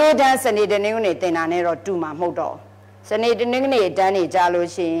ရိုးတန်းစနေတနင်္ဂနွေတင်တာနဲ့တော့တူမှာမဟုတ်တော့စနေတနင်္ဂနွေတန်းနေကြလို့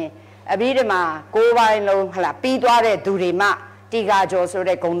ရှိရင်အပြီးဒီမှာ9ပိုင်းလုံးဟလာပြီးသွားတဲ့သူတွေမှတီကာကျော်ဆို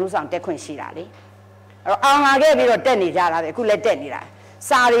တဲ့ဂုံတူးဆောင်တက်ခွင့်ရှိတာလေအဲ့တော့အောင်လာခဲ့ပြီးတော့တက်နေကြတာပဲအခုလည်းတက်နေတာ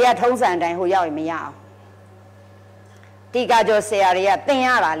စာတွေကထုံးစံတိုင်းဟိုရောက်ရင်မရအောင်တီကာကျော်ဆရာတွေကတင်ရ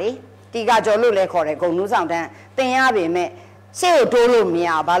တာလေတီကာကျော်လို့လည်းခေါ်တယ်ဂုံတူးဆောင်တန်းတင်ရပေမဲ့ရှေ့ကိုတိုးလို့မရ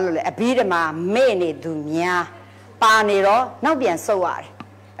ဘာလို့လဲအပြီးဒီမှာမေ့နေသူများပါနေတော့နောက်ပြန်ဆုတ်ရတယ်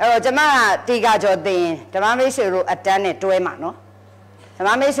အဲ့တော့ကျမကတီကာကျော်တင်ဓမ္မမိတ်ဆွေတို့အတန်းနဲ့တွဲမှာနော်ဓမ္မ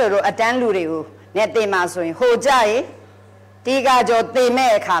မိတ်ဆွေတို့အတန်းလူတွေကိုနဲ့တင်မှာဆိုရင်ဟိုကြရင်တီကာကျော်တင်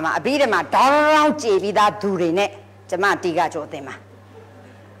မဲ့အခါမှာအပြီးဒီမှာဒေါင်းကြေပြီးသားသူတွေနဲ့ကျမတီကာကျော်တင်မှာ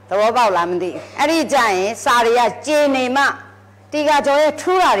သဘောပေါက်လားမသိအဲ့ဒီကြရင်စာတွေကကြေနေမှတီကာကျော်ရဲ့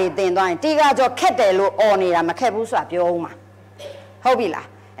ထူးတာတွေတင်သွားရင်တီကာကျော်ခက်တယ်လို့អော်နေတာမခက်ဘူးဆိုတာပြောဦးမှာဟုတ်ပြီလား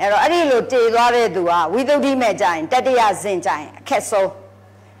အဲ့တော့အဲ့ဒီလိုကြေသွားတဲ့သူကဝိသုဒ္ဓိမဲ့ကြရင်တတိယဇင်ကြရင်အခက်ဆုံး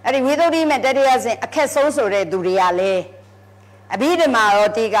အဲ့ဒီဝိသုဒ္ဓိမဲ့တတိယဇင်အခက်ဆုံးဆိုတဲ့သူတွေကလည်းအဘိဓမ္မာရော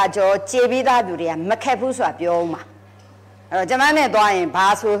တီကာကျော်ကြေပြီးသားသူတွေကမခက်ဘူးဆိုတာပြောဦးမှာအဲ့တော့ကျမနဲ့သွားရင်ဘာ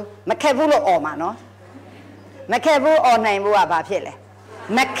ဆိုမခက်ဘူးလို့អော်မှာနော်မခက်ဘူးអော်နိုင်ဖို့ကဘာဖြစ်လဲ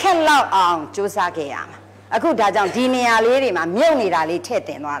မခက်လောက်အောင်ကြိုးစားခဲ့ရမှာအခုဒါကြောင့်ဒီနေရာလေးတွေမှာမြုပ်နေတာလေးထည့်တ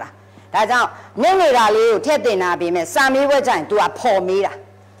င်သွားတာဒါကြောင့်မြုပ်နေတာလေးကိုထည့်တင်တာပြီးမဲ့စာမေးပွဲကြရင် तू ကဖော်မေးတာ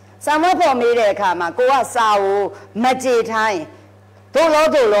စာမဖော်မေးတဲ့အခါမှာကိုကစာကိုမကြေထားရင်တို့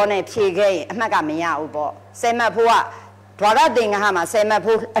လောနဲ့ဖြေခဲ့ရင်အမှတ်ကမရဘူးပေါ့ဆယ်မှတ်ဖို့ကဒွါရသင်္ကဟမှာဆယ်မှတ်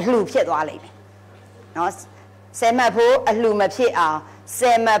ဖို့အလှဖြစ်သွားလိမ့်မယ်နော်ဆယ်မှတ်ဖို့အလှမဖြစ်အောင်ဆ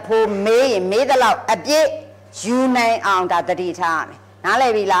ယ်မှတ်ဖို့မေးရင်မေးတဲ့လောက်အပြည့်ယူနိုင်အောင်ဒါတတိထားရမယ်နားလ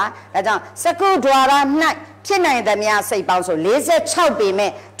ည်ပြီလားဒါကြောင့်စကုဒွါရ၌ဖြစ်နိုင်သမျှစိတ်ပေါင်းဆို46ပေ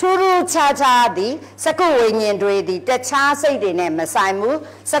မဲ့ထူးထူးခြားခြားသည်စကုဝိညာဉ်တွေသည်တခြားစိတ်တွေနဲ့မဆိုင်ဘူး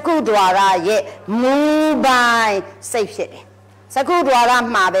စကုဒွါရရဲ့မူပိုင်းစိတ်ဖြစ်တယ်စကုဒွါရ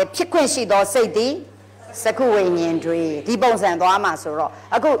မှာပဲဖြစ်ခွင့်ရှိသောစိတ်သည်စကုဝိညာဉ်တွေဒီပုံစံသွားမှာဆိုတော့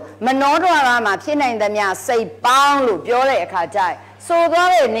အခုမနောဒွါရမှာဖြစ်နိုင်သမျှစိတ်ပေါင်းလို့ပြောတဲ့အခါကျရင်ဆိုသွား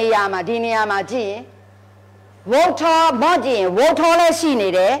တဲ့နေရာမှာဒီနေရာမှာကြည့်ရင်ဝုထောမော့ကြည့်ရင်ဝုထောလည်းရှိနေ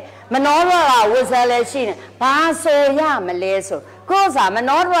တယ်မနောဒွါရဝိဇ္ဇာလည်းရှိနေဘာဆိုရမလဲဆိုကိုယ်စားမ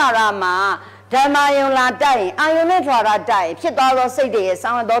နောဒွါရမှာဓမ္မယုံလာတိုက်ရင်အာယုန်နဲ့ဒွါရတိုက်ရင်ဖြစ်သွားသောစိတ်တွေရဲ့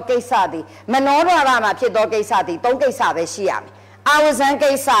ဆောင်းသောကိစ္စသည်မနောဒွါရမှာဖြစ်သောကိစ္စသည်၃ကိစ္စပဲရှိရမယ်အာဝဇံ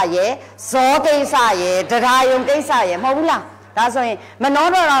ကိစ္စရဲ့ဇောကိစ္စရဲ့တရားယုံကိစ္စရဲ့မဟုတ်ဘူးလားဒါဆိုရင်မနော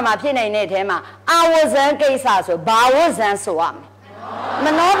ဒွါရမှာဖြစ်နိုင်တဲ့အထဲမှာအာဝဇံကိစ္စဆိုဘာဝဇံဆိုရမယ်မ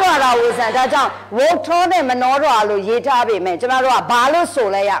နောဒွါရဝဇံဒါကြောင့်ဝုထောနဲ့မနောဒွါရလို့ရေးထားပေမဲ့ကျမတို့ကဘာလို့ဆို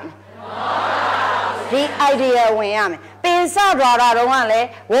လဲရမယ်ဒီ idea ဝင်ရမယ်ပင်စဒွါရတော့ကလည်း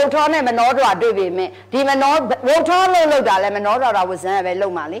ဝုထောနဲ့မနောဒွါရတွေ့ပေမဲ့ဒီမနောဝုထောလို့တာလဲမနောဒွါရဝဇံပဲလု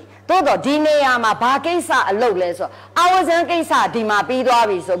ပ်မှာလေသို့တော့ဒီနေရာမှာဘာကိစ္စအလုပ်လဲဆိုအာဝဇံကိစ္စဒီမှာပြီးသွား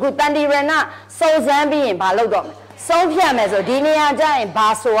ပြီဆိုအခုတန်တိရဏစုံစမ်းပြီးရင်ဘာလုပ်တော့မလဲဆုံးဖြတ်မယ်ဆိုဒီနေရာကျရင်ဘာ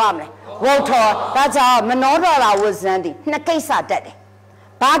ဆိုရမလဲဝုထောဒါကြောင့်မနောဒွါရဝဇံဒီနှစ်ကိစ္စတက်တယ်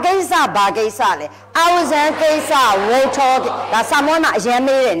ဘာကိစ္စလဲအာဝဇံကိစ္စဝုထောဒါစာမောမှာအရင်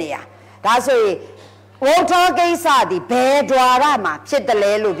မေးတဲ့နေရာဒါဆိုရင်ဝုထောကိစ္စဒီဘယ်ဒွါရမှာဖြစ်တယ်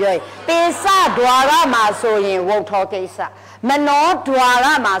လဲလို့ပြောရင်ပိစဒွါရမှာဆိုရင်ဝုထောကိစ္စမနောဒွါရ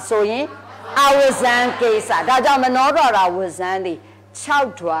မှာဆိုရင်အာဝဇံကိစ္စဒါကြောင့်မနောဒွါရဝဇံဒီ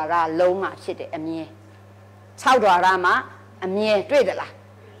6ဒွါရလုံးမှာဖြစ်တယ်အမြဲ6ဒွါရမှာအမြဲတွေ့တယ်လား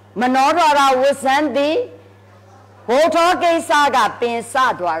မနောဒွါရဝဇံဒီဝုထောကိစ္စကပင်စ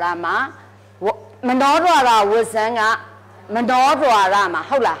ဒွါရမှာမနောဒွါရဝဇံကမနောဒွါရမှာ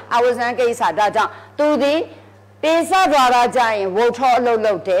ဟုတ်လားအာဝဇံကိစ္စဒါကြောင့်သူဒီပင်စဒွါရကြရင်ဝုထောအလုပ်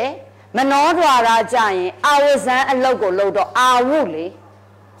လုပ်တယ်မနောဒွါရကြရင်အာဝဇံအလုပ်ကိုလုပ်တော့အာဝုလေ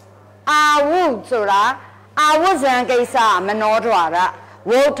အာဝုဆိုတာအာဝဇံကိစ္စမနောဒွါရ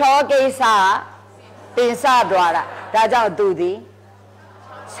ဝုထောကိစ္စပင်စဒွါရဒါကြောင့်သူဒီ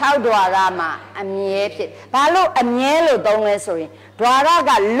6ဒွါရမှာအမြဲဖြစ်ဘာလို့အမြဲလို့သုံးလဲဆိုရင်ဒွါရ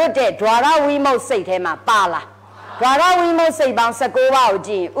ကလွတ်တဲ့ဒွါရဝိမုတ်စိတ်ထဲမှာပါလာဒွါရဝိမုတ်စိတ်ပေါင်း19ပါးကို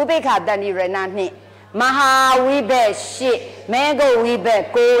ကြည့်ရင်ဥပိ္ပခတဏိရဏနှင့်မဟာဝိဘက်8မဲဂုတ်ဝိဘက်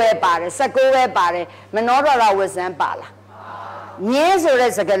9ပဲပါတယ်19ပဲပါတယ်မနောဒွါရဝဇံပါလာမြဲဆို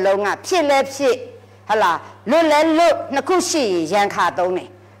တဲ့စကားလုံးကဖြစ်လဲဖြစ်ဟလာလွတ်လဲလွတ်နှစ်ခုရှိရန်ခါသုံးတယ်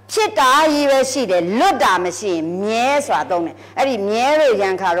ဖြစ်တာကြီးပဲရှိတယ်လွတ်တာမရှိရင်မြဲဆိုတာသုံးတယ်အဲ့ဒီမြဲလို့ရ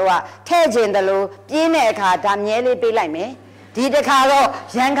န်ခါတော့ကထဲ့ခြင်းတယ်လို့ပြင်းတဲ့အခါဒါမြဲလေးပေးလိုက်မယ်ဒီတခါတော့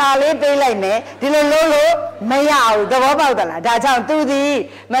ရန်ခါလေးပေးလိုက်မယ်ဒီလိုလို့မရဘူးသဘောပေါက်သလားဒါကြောင့်သူသည်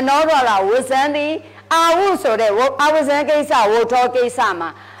မနောဒွါရဝဇံသည်အာဝုဆိုတဲ့အာဝဇံကိစ္စဝုထောကိစ္စမှာ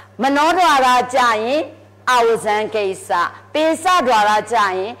မနောဒွါရကြရင် အာဝဇံကိစ္စပိစဒွါရကြ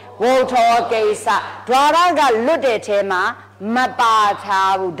ရင်ဝုထောကိစ္စဒွါရကလွတ်တဲ့ထဲမှာမပါ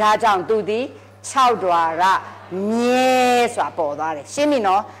ထားဘူးဒါကြောင့်သူသည်6ဒွါရမြဲဆိုတာပေါ်သွားတယ်ရှင်းပြီ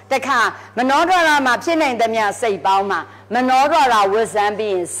နော်တခါမနောဒွါရမှာဖြစ်နိုင်သမျှစိတ်ပေါင်းမှာမနောဒွါရဝဇံ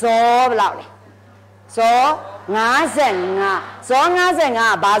ပြီးရင်ဇောဘယ်လောက်လဲဇော55ဇော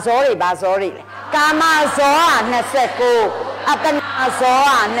55ဘာဇောတွေလဲကာမဇောက29အပနာဇော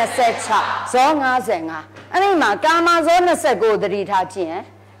က26ဇော55အဲ့ဒီမှာကာမဇော29သတိထားကြည့်ရင်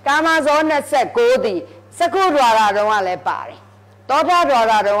ကာမဇော29သည်စကုဒွါရတုံးကလည်းပါတယ်သောတာဒွါ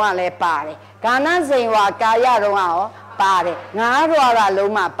ရတုံးကလည်းပါတယ်ဂာနစိန်ဝါကာယတုံးကရောပါတယ်9ဒွါရ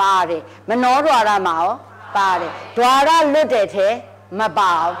လုံးမှာပါတယ်မနောဒွါရမှာရောပါတယ်ဒွါရလွတ်တဲ့ထဲမ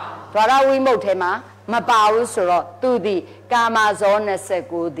ပါဘူးဒွါရဝိမုတ်ထဲမှာမပါဘူးဆိုတော့သူသည်ကာမဇော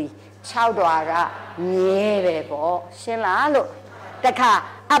29သည်6ဒွါရမြဲပဲပေါ့ရှင်းလားလို့တခါ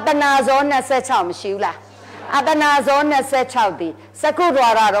အပနာဇော26မရှိဘူးလားအပနာဇော26သည်စကုဒွါ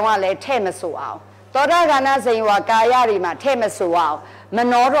ရတုံးကလည်းထဲ့မဆိုအောင်သောတာဂာနစိန်ဝါကာယတွေမှာထဲ့မဆိုအောင်မ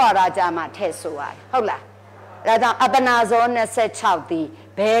နောဒွါရကြမှာထဲ့ဆိုရတယ်ဟုတ်လားဒါကြောင့်အပနာဇော26သည်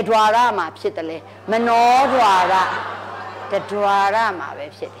ဘယ်ဒွါရမှာဖြစ်တယ်လဲမနောဒွါရတဒွါရမှာပဲ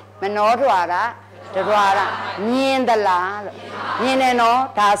ဖြစ်တယ်မနောဒွါရတဒွါရမြင်သလားလို့မြင်တယ်နော်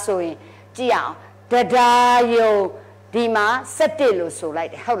ဒါဆိုရင်ကြည့်အောင်တရားယုံဒီမှာ17လို့ဆိုလို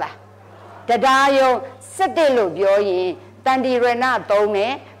က်တယ်ဟုတ်လားတရားယုံ17လို့ပြောရင်တန်တိရဏ3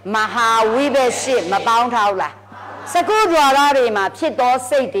နဲ့မဟာဝိဘ8မပေါင်းထားဘူးလားစကုဒွါရတွေမှာဖြစ်သော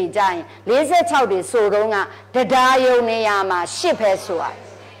စိတ်တွေကြရင်46တွေဆိုတော့ကတရားယုံနေရာမှာ8ပဲဆိုရ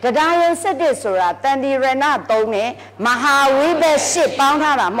တယ်တရားယုံ17ဆိုတာတန်တိရဏ3နဲ့မဟာဝိဘ8ပေါင်း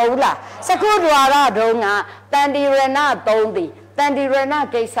ထားတာမဟုတ်ဘူးလားစကုဒွါရတုံးကတန်တိရဏ3သည်တန်တိရဏ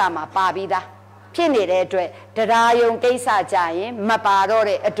ကိစ္စမှာပါပြီးသားဖြစ်နေတဲ့အတွက်တရားယုံကိစ္စကြရင်မပါတော့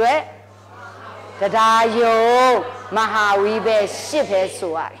တဲ့အတွက်တရားယုံမဟာဝိဘ8ပဲ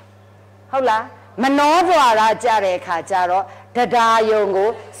ဆိုရတယ်ဟုတ်လားမနောဒွါရကြတဲ့အခါကျတော့တရားယုံကို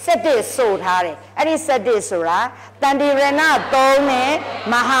17ဆိုထားတယ်အဲ့ဒီ17ဆိုတာတန်တိရဏ3နဲ့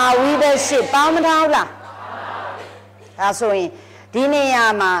မဟာဝိဘ8ပေါင်းမထားဘူးလားဒါဆိုရင်ဒီနေရာ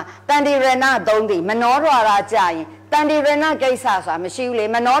မှာတန်တိရဏ3ဒီမနောဒွါရကြရင်တန်တိရဏကိစ္စဆိုတာမရှိဘူးလေ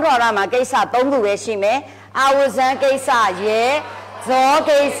မနောဒွါရမှာကိစ္စ3ခုပဲရှိမယ်အာဝဇံကိစ္စရဲ့ဇော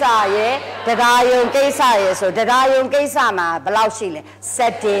ကိစ္စရဲ့တရားယုံကိစ္စရဲ့ဆိုတရားယုံကိစ္စမှာဘယ်လောက်ရှိလဲ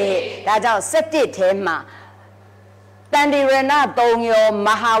17ဒါကြောင့်17ထဲမှာတန်တိရဏ3ရောမ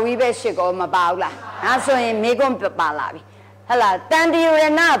ဟာဝိဘ8ကိုမပါဘူးလားဒါဆိုရင်မိကွန်းပါလာပြီဟလာတန်တိရဏ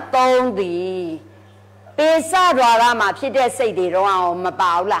3သည်ပိစဒွါရမှာဖြစ်တဲ့စိတ်တွေတော့အောင်မ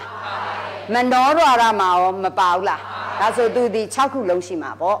ပါဘူးလားမနောဒွါရမှာရောမပါဘူးလားဒါဆိုသူဒီ6ခုလုံးရှိ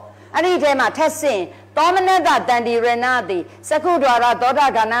မှာပေါ့အဲ့ဒီထဲမှာထက်ဆင့်သောမနတတန်တိရဏသည်စကုဒွါရသောတာ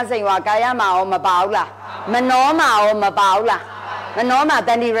ဂာနစိန်ဝါကာယမှာရောမပါဘူးလားမနောမှာရောမပါဘူးလားမနောမှာတ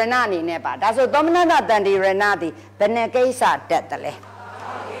န်တိရဏအနေနဲ့ပါဒါဆိုသောမနတတန်တိရဏသည်ဘယ်နှကိစ္စတက်တယ်လဲ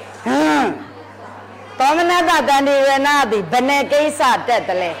သောမနတတန်တိရဏသည်ဘယ်နှကိစ္စတက်တ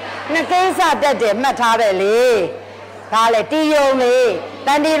ယ်လဲနှစ်ကိစ္စတက်တယ်မှတ်ထားတယ်လေဒါလေတီယုံလေတ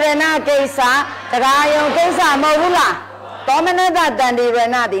န်တိရဏကိစ္စတရားယုံကိစ္စမဟုတ်ဘူးလားသောမနတတန်တိရ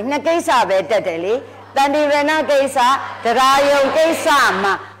ဏသည်နှစ်ကိစ္စပဲတက်တယ်လေတန်တိရဏကိစ္စတရားယုံကိစ္စ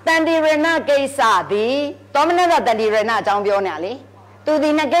မှာတန်တိရဏကိစ္စသည်သောမနတတန်တိရဏအကြောင်းပြောနေရလေသူဒီ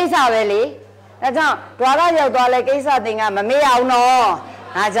နှစ်ကိစ္စပဲလေဒါကြောင့်ဒွါရရောက်သွားလဲကိစ္စသင်ကမမေ့အောင်နော်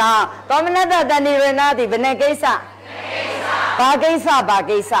ဒါကြောင့်သောမနတတန်တိရဏသည်ဘယ်နှကိစ္စဘာကိစ္စ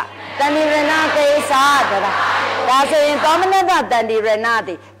တန်တိရဏကိစ္စဒါဆိုရင်သောမနတတန်တိရဏသ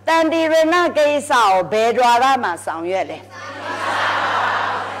ည်တန်တိရဏကိစ္စကိုဘယ်ဒွါရမှာဆောင်ရွက်လဲ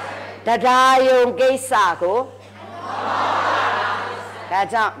တရားယုံကိစ္စကိုဒါ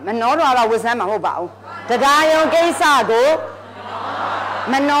ကြောင့်မနောဒွါရဝဇ္ဇမ်းမှာမဟုတ်ပါဘူးတရားယုံကိစ္စကို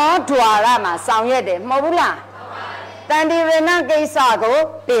မနောဒွါရမှာဆောင်ရွက်တယ်မဟုတ်ဘူးလားတန်တိရဏကိစ္စကို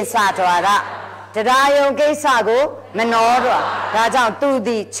ပိစဒွါရတရားယုံကိစ္စကိုမနောဒွါဒါကြောင့်သူသ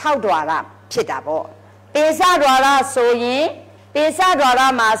ည်6ဒွါရဖြစ်တာပေါ့ပိစဒွါရဆိုရင်ပိစဒွါရ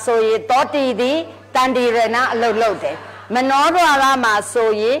မှာဆိုရင်တောတိသည်တန်တိရဏအလုတ်လုပ်တယ်မနောဒွါရမှာဆို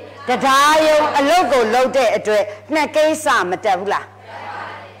ရင်တရားယုံအလုတ်ကိုလုပ်တဲ့အတွက်နှစ်ကိစ္စမတက်ဘူးလား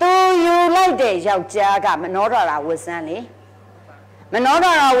သူယူလိုက်တဲ့ယောက်ျားကမနောဒွါရဝဇ္ဇမ်းလေမနော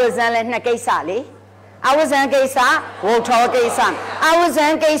ဒွါရဝဇ္ဇမ်းလည်းနှစ်ကိစ္စလေအဝဇ္ဇမ်းကိစ္စဝုထောကိစ္စအဝဇ္ဇ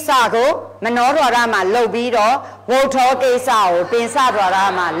မ်းကိစ္စကိုမနောဒွါရမှာလုပ်ပြီးတော့ဝုထောကိစ္စကိုပိစဒွါရ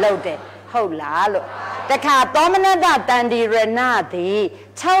မှာလုပ်တယ်ဟုတ်လားလို့တခါသောမနတတန်တိရဏသည်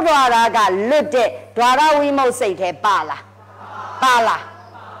6ဒွါရကလွတ်တဲ့ဒွါရဝိမုတ်စိတ်ထဲပါလား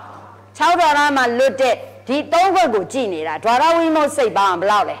6ဒွါရမှာလွတ်တဲ့ဒီ3ခွက်ကိုကြည်နေတာဒွါရဝိမုတ်စိတ်ပါဘယ်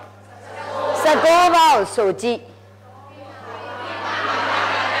လောက်လဲ 19ပါးကိုဆိုကြည့်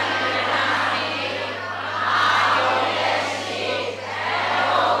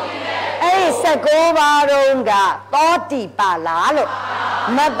19ပါးလုံးကသောတိပါလားလို့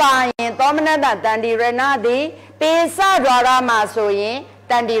မပါရင်သောမနတတန္တိရဏသည်ပိစဒွါရမှာဆိုရင်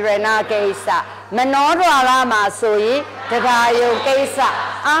တန္တိရဏကိစ္စမနောဒွါရမှာဆိုရင်တရားယုံကိစ္စ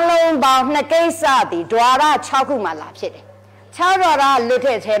အလုံးပေါင်း2ကိစ္စသည်ဒွါရ6ခုမှလာဖြစ်တယ်6ဒွါရလွတ်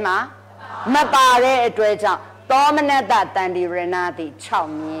တဲ့အဲမှာမပါတဲ့အတွက်ကြောင့်သောမနတတန္တိရဏသည်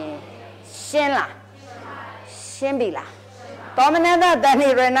6မြင်ရှင်းလားရှင်းပြီလားသောမနတတန္တိ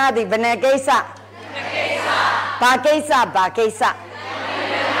ရဏသည်ဘယ်နှကိစ္စဘာကိစ္စဘာကိစ္စ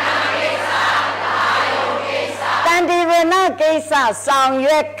တန္တိရဏကိစ္စဆောင်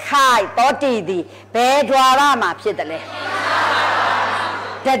ရွက်ခိုက်တောတိသည်ဘယ်ဒွါရမှာဖြစ်တယ်လဲ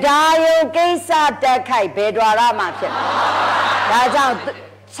တရားယုံကိစ္စတက်ခိုက်ဘယ်ဒွါရမှာဖြစ်လဲဒါကြောင့်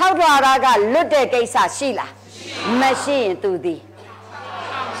6ဒွါရကလွတ်တဲ့ကိစ္စရှိလားမရှိရင်သူသည်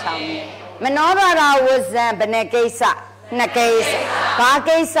ဆောင်ရွက်မနောဒွါရဝဇံဘယ်နှကိစ္စ2ကိစ္စဘာ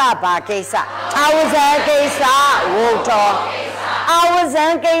ကိစ္စဘာကိစ္စအဝဇံကိစ္စဝုထောအဝဇံ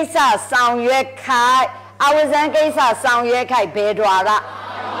ကိစ္စဆောင်ရွက်ခိုက်အဝဇံကိစ္စဆောင်ရွက်ခိုက်ဘယ်ဒွါရ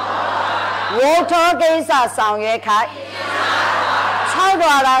ဝုထောကိစ္စဆောင်ရွက်ခိုက်6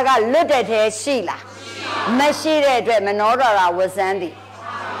ဒွါရကလွတ်တဲ့ထဲရှိလားမရှိတဲ့အတွက်မနောဒွါရဝဇံသည်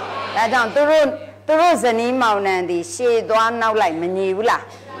ဒါကြောင့်သူတို့ဇနီးမောင်နှံသည်ရှေ့သွားနောက်လိုက်မညီဘူးလား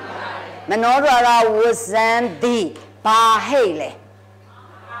မနောဒွါရဝဇံသည်ဘာဟိတ်လဲ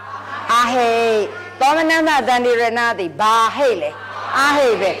အာဟိတ်သောမနတတန္တိရဏသည်ဘာဟိတ်လဲအာဟိ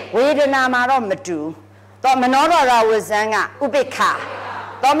တ်ပဲဝေဒနာမှာတော့မတူသောမနောဒွါရဝဇံကဥပိ္ပခာ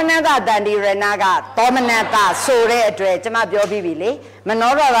သောမနတတန္တိရဏကသောမနတဆိုတဲ့အတွက်ကျွန်မပြောပြီးပြီလေမ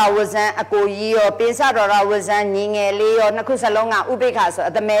နောဒွါရဝဇံအကိုကြီးရောပိစဒွါရဝဇံညီငယ်လေးရောနှစ်ခုစလုံးကဥပိ္ပခာဆို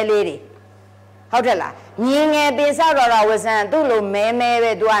အသမဲလေးတွေဟုတ်တယ်လားညီငယ်ပိစဒွါရဝဇံသူ့လိုမဲမဲ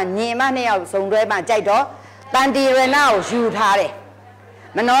ပဲသူကညီမ2ယောက်စုံတွဲမှကြိုက်တော့တန္တိရဏကိုယူထားတယ်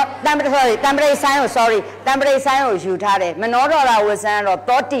မနောတံပရိဆိုင်ကို sorry တံပရိဆိုင်ကိုယူထားတယ်မနောဒွါရဝဇံတော့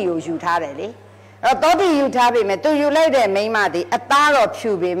တောတိကိုယူထားတယ်လေအဲ့တော့တောတိယူထားပြီမဲ့သူယူလိုက်တဲ့မိန်းမသည်အသားတော့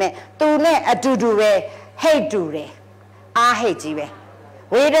ဖြူပြီမဲ့သူနဲ့အတူတူပဲဟိတ်တူတယ်အားဟိတ်ကြီးပဲ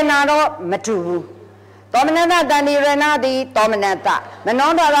ဝေဒနာတော့မတူဘူးသောမနတတန္တိရဏသည်သောမနတမနော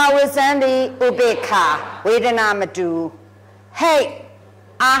ဒွါရဝဇံသည်ဥပိ္ပခာဝေဒနာမတူဟိတ်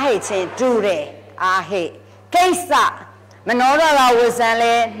အားဟိတ်ချင်းတူတယ်အားဟိတ်ကိစ္စမနောဒွါရဝဇံ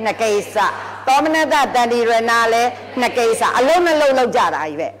လဲ2ကိစ္စသောမနတတန္တိရဏလဲ2ကိစ္စအလုံးနှလုံးလောက်ကြတာ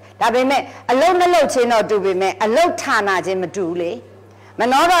ကြီးပဲဒါပေမဲ့အလုံးနှလုံးချင်းတော့တူပေမဲ့အလုံးဌာနချင်းမတူလေမ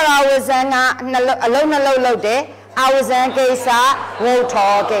နောဒွါရဝဇံကအလုံးနှလုံးလောက်တယ်အဝဇံကိစ္စဝု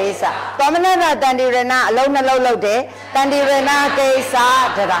ထောကိစ္စသောမနတတန္တိရဏအလုံးနှလုံးလောက်တယ်တန္တိရဏကိစ္စ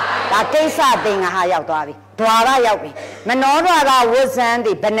ဒါကိစ္စသင်္ဃဟာရောက်သွားပြီဒွါရရောက်ပြီမနောဒွါရဝဇံသ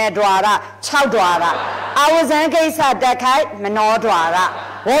ည်ဘယ်နှဒွါရ6ဒွါရအဝဇံကိစ္စတက်ခိုက်မနောဒွါရ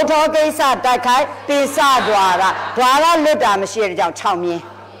ဝုထောကိစ္စတက်ခိုက်ပိစဒွါရဒွါရလွတ်တာမရှိတဲ့ကြောင့်6မြင်း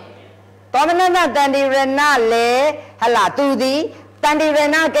သောမနတတန္တိရဏလေဟလာသူသည်တန္တိရ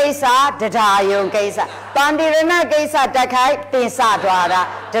ဏကိစ္စတရားယုံကိစ္စတန္တိရဏကိစ္စတက်ခိုက်ပိစဒွါရ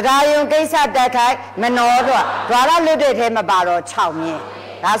တရားယုံကိစ္စတက်ခိုက်မနောဒွါဒွါရလွတ်တဲ့ထဲမှာပါတော့6မြင်း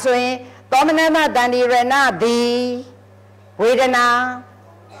ဒါဆိုရင်သောမနတတန္တိရဏသည်ဝေဒနာ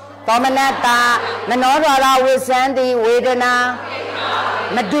သောမနတမနောဒွါရဝဇံသည်ဝေဒနာ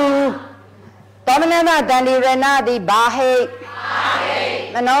မတူသောမနတတန္တိရဏသည်ဘာဟိတ်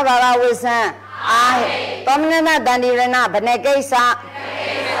မနောဒွါရဝဇံအာဟိတ်သောမနတတန္တိရဏဘယ်နှကိစ္စ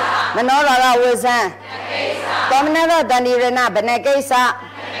မနောဒွါရဝဇံသောမနတတန္တိရဏဘယ်နှကိစ္စ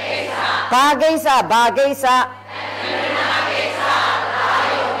ဘာကိစ္စဘာကိစ္စ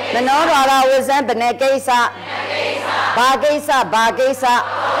မနောဒွါရဝဇံဘယ်နှကိစ္စဘာကိစ္စဘာကိစ္စ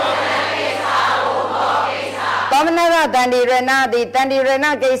သောမနတတန္တိရဏသည်တန္တိရဏ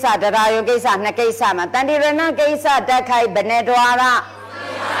ကိစ္စတရားယုံကိစ္စ2ကိစ္စမှာတန္တိရဏကိစ္စတက်ခိုက်ဘယ်နှဒွါရ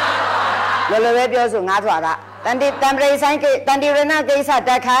လောလောပဲပြောဆို9ဒွါရတန္ပရိဆိုင်ကိတန္တိရဏကိစ္စတ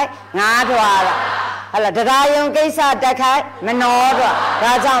က်ခိုက်9ဒွါရဟလာတရားယုံကိစ္စတက်ခိုက်မနောဒွါ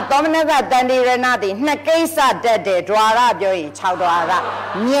ဒါကြောင့်သောမနတတန္တိရဏသည်2ကိစ္စတက်တယ်ဒွါရပြောရင်6ဒွါရ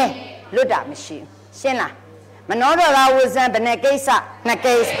မြဲလွတ်တာမရှိဘူးရှင်းလားမနောဒွါရဝဇံဘယ်နှကိစ္စ2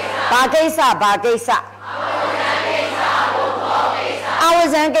ကိစ္စဘာကိစ္စဘာကိစ္စအဝ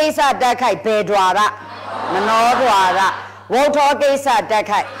ဇံကိစ္စတက်ခိုက်ဘယ်ဒွါရမနောဒွါရဝုထောကိစ္စတက်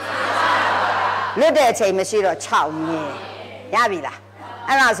ခိုက်လွတ်တဲ့အချိန်မရှိတော့6မြင်ရပြီလား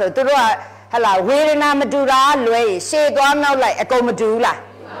အဲ့ဒါဆိုသူတို့ကဟလာဝေဒနာမတူတာလွဲရင်ရှေ့သွားနောက်လိုက်အကုန်မတူဘူးလား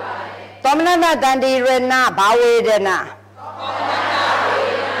သောမနတတန္တိရဏဘာဝေဒနာ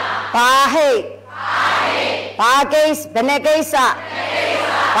ဘာဟိတ်ဘာကိစ္စဘယ်နှကိစ္စ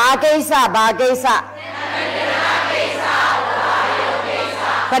ဘာကိစ္စဘာကိစ္စ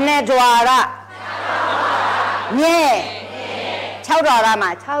ဘယ်နှဒွါရမြဲ6ဒွါရမှာ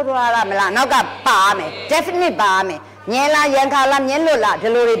6ဒွါရမလားနောက်ကပါမယ် definite ပါမယ်မြဲလားရန်ခါလားမြဲလွတ်လားဒီ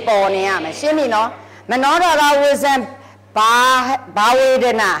လိုတွေပေါ်နေရမယ်ရှင်းပြီနော်မနောဒွါရဝိဇံဘာဝေဒ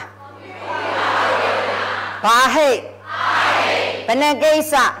နာဘာဟိတ်ဘယ်နှကိစ္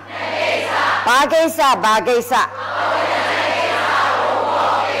စဘာကိစ္စဘာကိစ္စ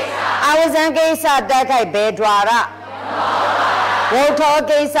အဝဇံကိစ္စတက်ခိုက်ဘယ်ဒွါရဝုထော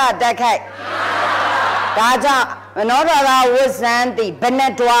ကိစ္စတက်ခိုက်ဒါကြောင့်မနောဒွါရဝဇံတိဘယ်နှ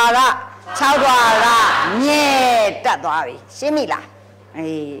ဒွါရ6ဒွါရမြဲတက်သွားပြီရှင်းပြီလား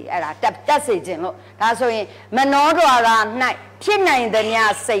အေးအဲ့ဒါတက်စေခြင်းလို့ဒါဆိုရင်မနောဒွါရ၌ဖြစ်နိုင်သမျှ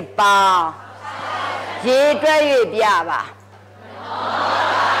စိတ်ပါရေတွက်၍ပြပါ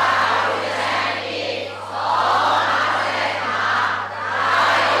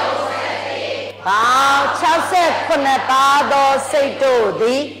ပေါင်း69ပါးသောစိတ်တို့သ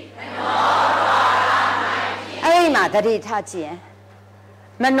ည်အဲ့ဒီမှာတတိထားကြည့်ရင်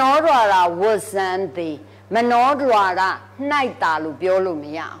မနောဒွါရဝဇံသည်မနောဒွါရ၌တာလို့ပြောလို့မ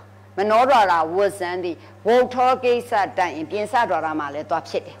ရအောင်မနောဒွါရဝဇံသည်ဝုထောကိစ္စတိုင်ရင်ပြင်စဒွါရမှာလည်းသွား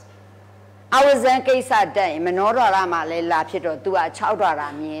ဖြစ်တယ်အဝဇံကိစ္စတိုင်ရင်မနောဒွါရမှာလည်းလာဖြစ်တော့ तू က6ဒွါရ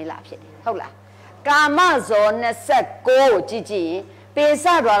မြဲလာဖြစ်တယ်ဟုတ်လားကာမဇော29ကိုကြည့်ကြည့်ရင်ပိစ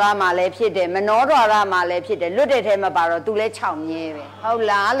ဒွါရမှာလည်းဖြစ်တယ်မနောဒွါရမှာလည်းဖြစ်တယ်လွတ်တဲ့ထဲမှာပါတော့ तू လည်း6မြဲပဲဟုတ်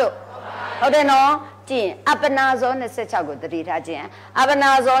လားလို့ဟုတ်တယ်နော်ကြည့်အပနာဇော26ကိုတတိထားကြည့်အပနာ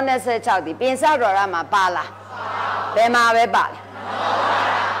ဇော26ဒီပိစဒွါရမှာပါလားဘယ်မှာပဲပါလား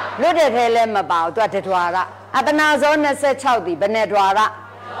လွတ်တဲ့ထဲလည်းမပါဘူး तू တဒွါရအပနာဇော26ဒီဘယ်နဲ့ဒွါရ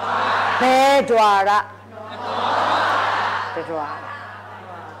ဘယ်ဒွါရတဒွါရ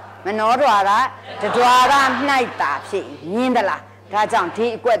မနောဒွါရတဒွါရ၌တာဖြစ်ညင်းသလားဒါကြောင့်ဒီ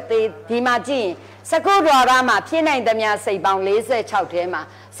အကွက်သေးဒီမှာကြည့်ရင်စကုဒွါရမှာဖြစ်နိုင်သမျှစိတ်ပေါင်း46ထဲမှာ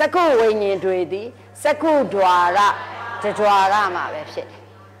စကုဝိညာဉ်တွေသည်စကုဒွါရတဒွါရမှာပဲဖြစ်တယ်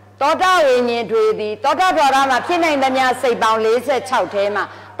သောတာဝိညာဉ်တွေသည်သောတာဒွါရမှာဖြစ်နိုင်သမျှစိတ်ပေါင်း46ထဲမှာ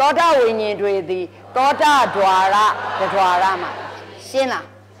သောတာဝိညာဉ်တွေသည်သောတာဒွါရတဒွါရမှာရှင်းလား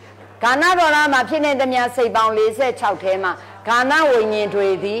ဂါဏဒွါရမှာဖြစ်နိုင်သမျှစိတ်ပေါင်း46ထဲမှာဂါဏဝိညာဉ်တွေ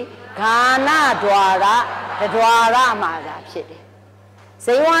သည်ဂါဏဒွါရတဒွါရမှာသာဖြစ်တယ်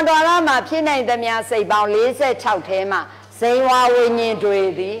ဇိဝဒွါရမှာဖြစ်နိုင်သမျှစိတ်ပေါင်း46ထဲမှာဇိဝဝိညာဉ်တွေ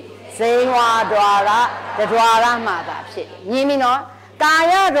သည်ဇိဝဒွါရတဒွါရမှာသာဖြစ်တယ်ညင်းပြီနော်ကာ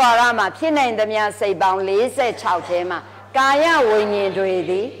ယဒွါရမှာဖြစ်နိုင်သမျှစိတ်ပေါင်း46ထဲမှာကာယဝိညာဉ်တွေ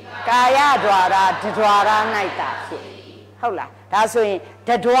သည်ကာယဒွါရတဒွါရ၌သာဖြစ်ဟုတ်လားဒါဆိုရင်တ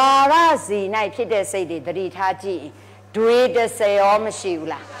ဒွါရစီ၌ဖြစ်တဲ့စိတ်တွေသတိထားကြည့်တွေ30ရောမရှိဘူး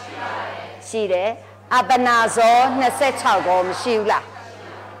လားရှိတယ်အပနာဇော26ရောမရှိဘူးလား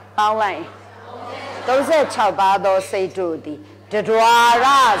ပေါင်းလိုက်36ပါးသောစိတ်တို့သည်တဒွါရ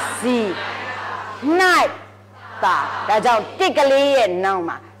စီ၌တာဒါကြောင့်တစ်ကလေးရဲ့နောက်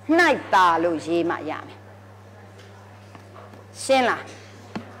မှာ၌တာလို့ရေးမှရမယ်ရှင်းလား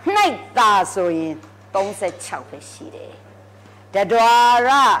၌တာဆိုရင်36ပဲရှိတယ်တဒွါ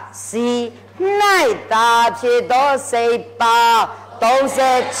ရစီ၌တာဖြစ်သောစိတ်ပါ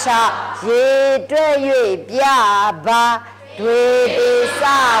36ရေတွဲ၍ပြပါတွေပိစ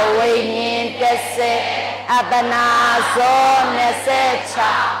ဝိညာဉ်30အပနာဇော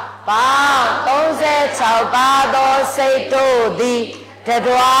26ပေါင်း36ပါးသောစိတ်တို့သည်တ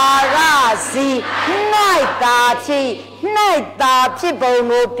ဒွါရစီ၌တာဖြစ်ပုံ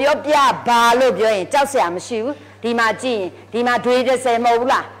ကိုပြောပြပါလို့ပြောရင်ကြောက်စရာမရှိဘူးဒီမှာကြည့်ရင်ဒီမှာတွေ30မဟုတ်ဘူး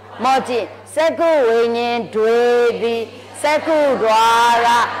လားမောကြည့်စကုဝိညာဉ်တွေသည်စကုဒွါရ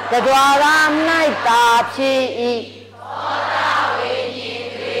တဒွါရ၌တာဖြစ်၏သောတာဝိညာဉ်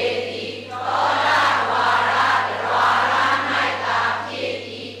တွေသည်သောတာဒွါရတဒွါရ၌တာဖြစ်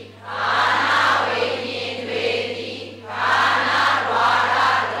၏ကာဏဝိညာဉ်တွေသည်ကာဏဒွါရ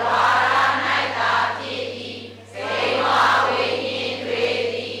တဒွါရ၌တာဖြစ်၏ဇိဝဝိညာဉ်တွေ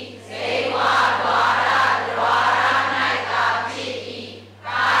သည်ဇိဝဒွါရတဒွါရ၌တာဖြစ်၏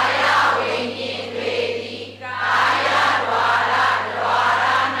ကာယဝိညာဉ်တွေသည်ကာယဒွါရတဒွါရ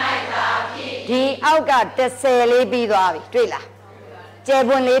၌တာဖြစ်ဒီအောက်က30လေးပြီးသွားပြီတွေ့လားကျေ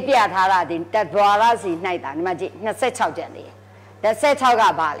ပွန်လေးပြထားတာဒီတဒွါရစီ၌တာဒီမှာကြည့်26ကျန်သေးတယ်26က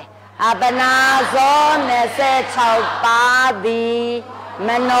ပါလေအပနာဇော26ပါးသည်မ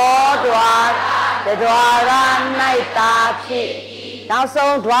နောဒွါတဒွါရ၌တာဖြစ်နောက်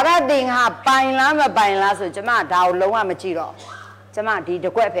ဆုံးဒွါရတင်ဟာပိုင်လားမပိုင်လားဆိုကျမဒါကိုလုံးဝမကြည့်တော့ကျမဒီတ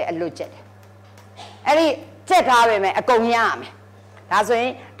ကွက်ပဲအလွတ်ချက်တယ်အဲ့ဒီချက်ထားပဲမယ်အကုန်ရရမယ် ဒါဆိုရ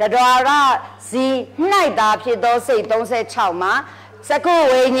င်တဒွါရစီနှိုက်တာဖြစ်သောစိတ်36မှာစကု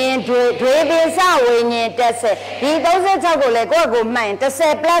ဝိညာဉ်တွေပိစဝိညာဉ်10ဒီ36ကိုလည်းကိုယ့်ကိုမှန်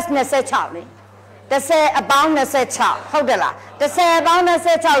10 plus 26လေ10အပေါင်း26ဟုတ်တယ်လား10အပေါင်း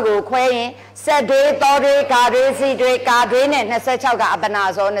26ကိုခွဲရင်စက်တွေတော်တွေဂါတွေစီတွေကာတွေနဲ့26ကအပနာ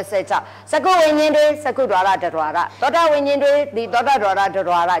ဇော26စကုဝိညာဉ်တွေစကုဒွါရတဒွါရသောတာဝိညာဉ်တွေဒီသောတာဒွါရတ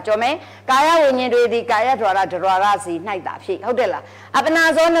ဒွါရကြောမယ်ကာယဝိညာဉ်တွေဒီကာယဒွါရတဒွါရစီနှိုက်တာဖြစ်ဟုတ်တယ်လားအပနာ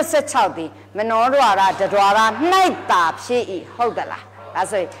ဇော26ဒီမနောဒွါရတဒွါရနှိုက်တာဖြစ်ဤဟုတ်တယ်လားဒါ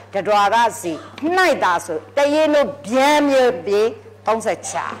ဆိုတဒွါရစီနှိုက်တာဆိုတရေလို့ဗျမ်းမြေပြေ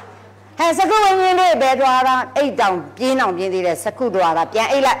36ဟဲ့စကုဝိညာဉ်တွေဘယ်ဒွါရအိတ်တောင်ပြင်းအောင်ပြင်းသေးတယ်စကုဒွါရပြန်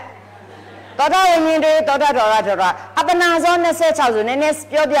အိတ်လိုက်သောတာဝိညာဉ်တွေသောတာဒွါရဒွါရအပနာဇော26ဆိုနည်းနည်း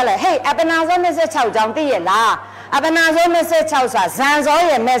ပြောပြလိုက်ဟေးအပနာဇော26ကြောင့်သိရလားအပနာဇော26ဆိုတာဇန်ဇော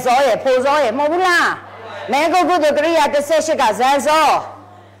ရယ်မဲ့ဇောရယ်ဖိုဇောရယ်မဟုတ်ဘူးလားမဲကုတ်ကုတ္တကရိယာ18ကဇန်ဇော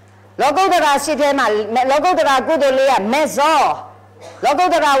လောကုတ္တရာရှိထဲမှာလောကုတ္တရာကုတ္တလေးကမဲ့ဇောလောကု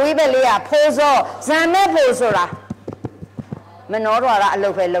တ္တရာဝိဘက်လေးကဖိုးဇောဇန်မဲ့ဖိုဆိုတာမနောဒွါရအလု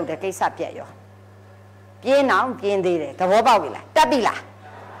ပ်ပဲလုပ်တယ်ကိစ္စပြက်ရောပြင်းအောင်ပြင်းသေးတယ်သဘောပေါက်ပြီလားတက်ပြီလား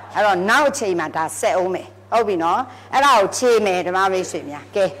အဲ့တော့နောက်အချိန်မှာဒါဆက်အောင်မယ်ဟုတ်ပြီနော်အဲ့ဒါကိုခြေမယ်ဓမ္မမိတ်ဆွေများ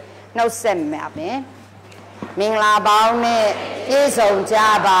ကဲနှုတ်ဆက်မယ်အပြင်မင်္ဂလာပေါင်းနဲ့ပြည့်စုံကြ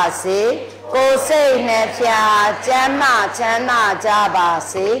ပါစေကိုယ်စိတ်နဲ့ဖြာကျမ်းမာချမ်းသာကြပါ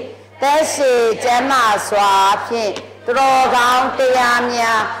စေသက်ရှိကျမ်းမာစွာဖြင့်သူတော်ကောင်းတရား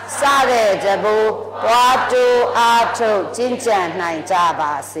များစတဲ့တဘူဝါတူအားထုတ်ကျင့်ကြံနိုင်ကြ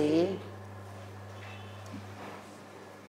ပါစေ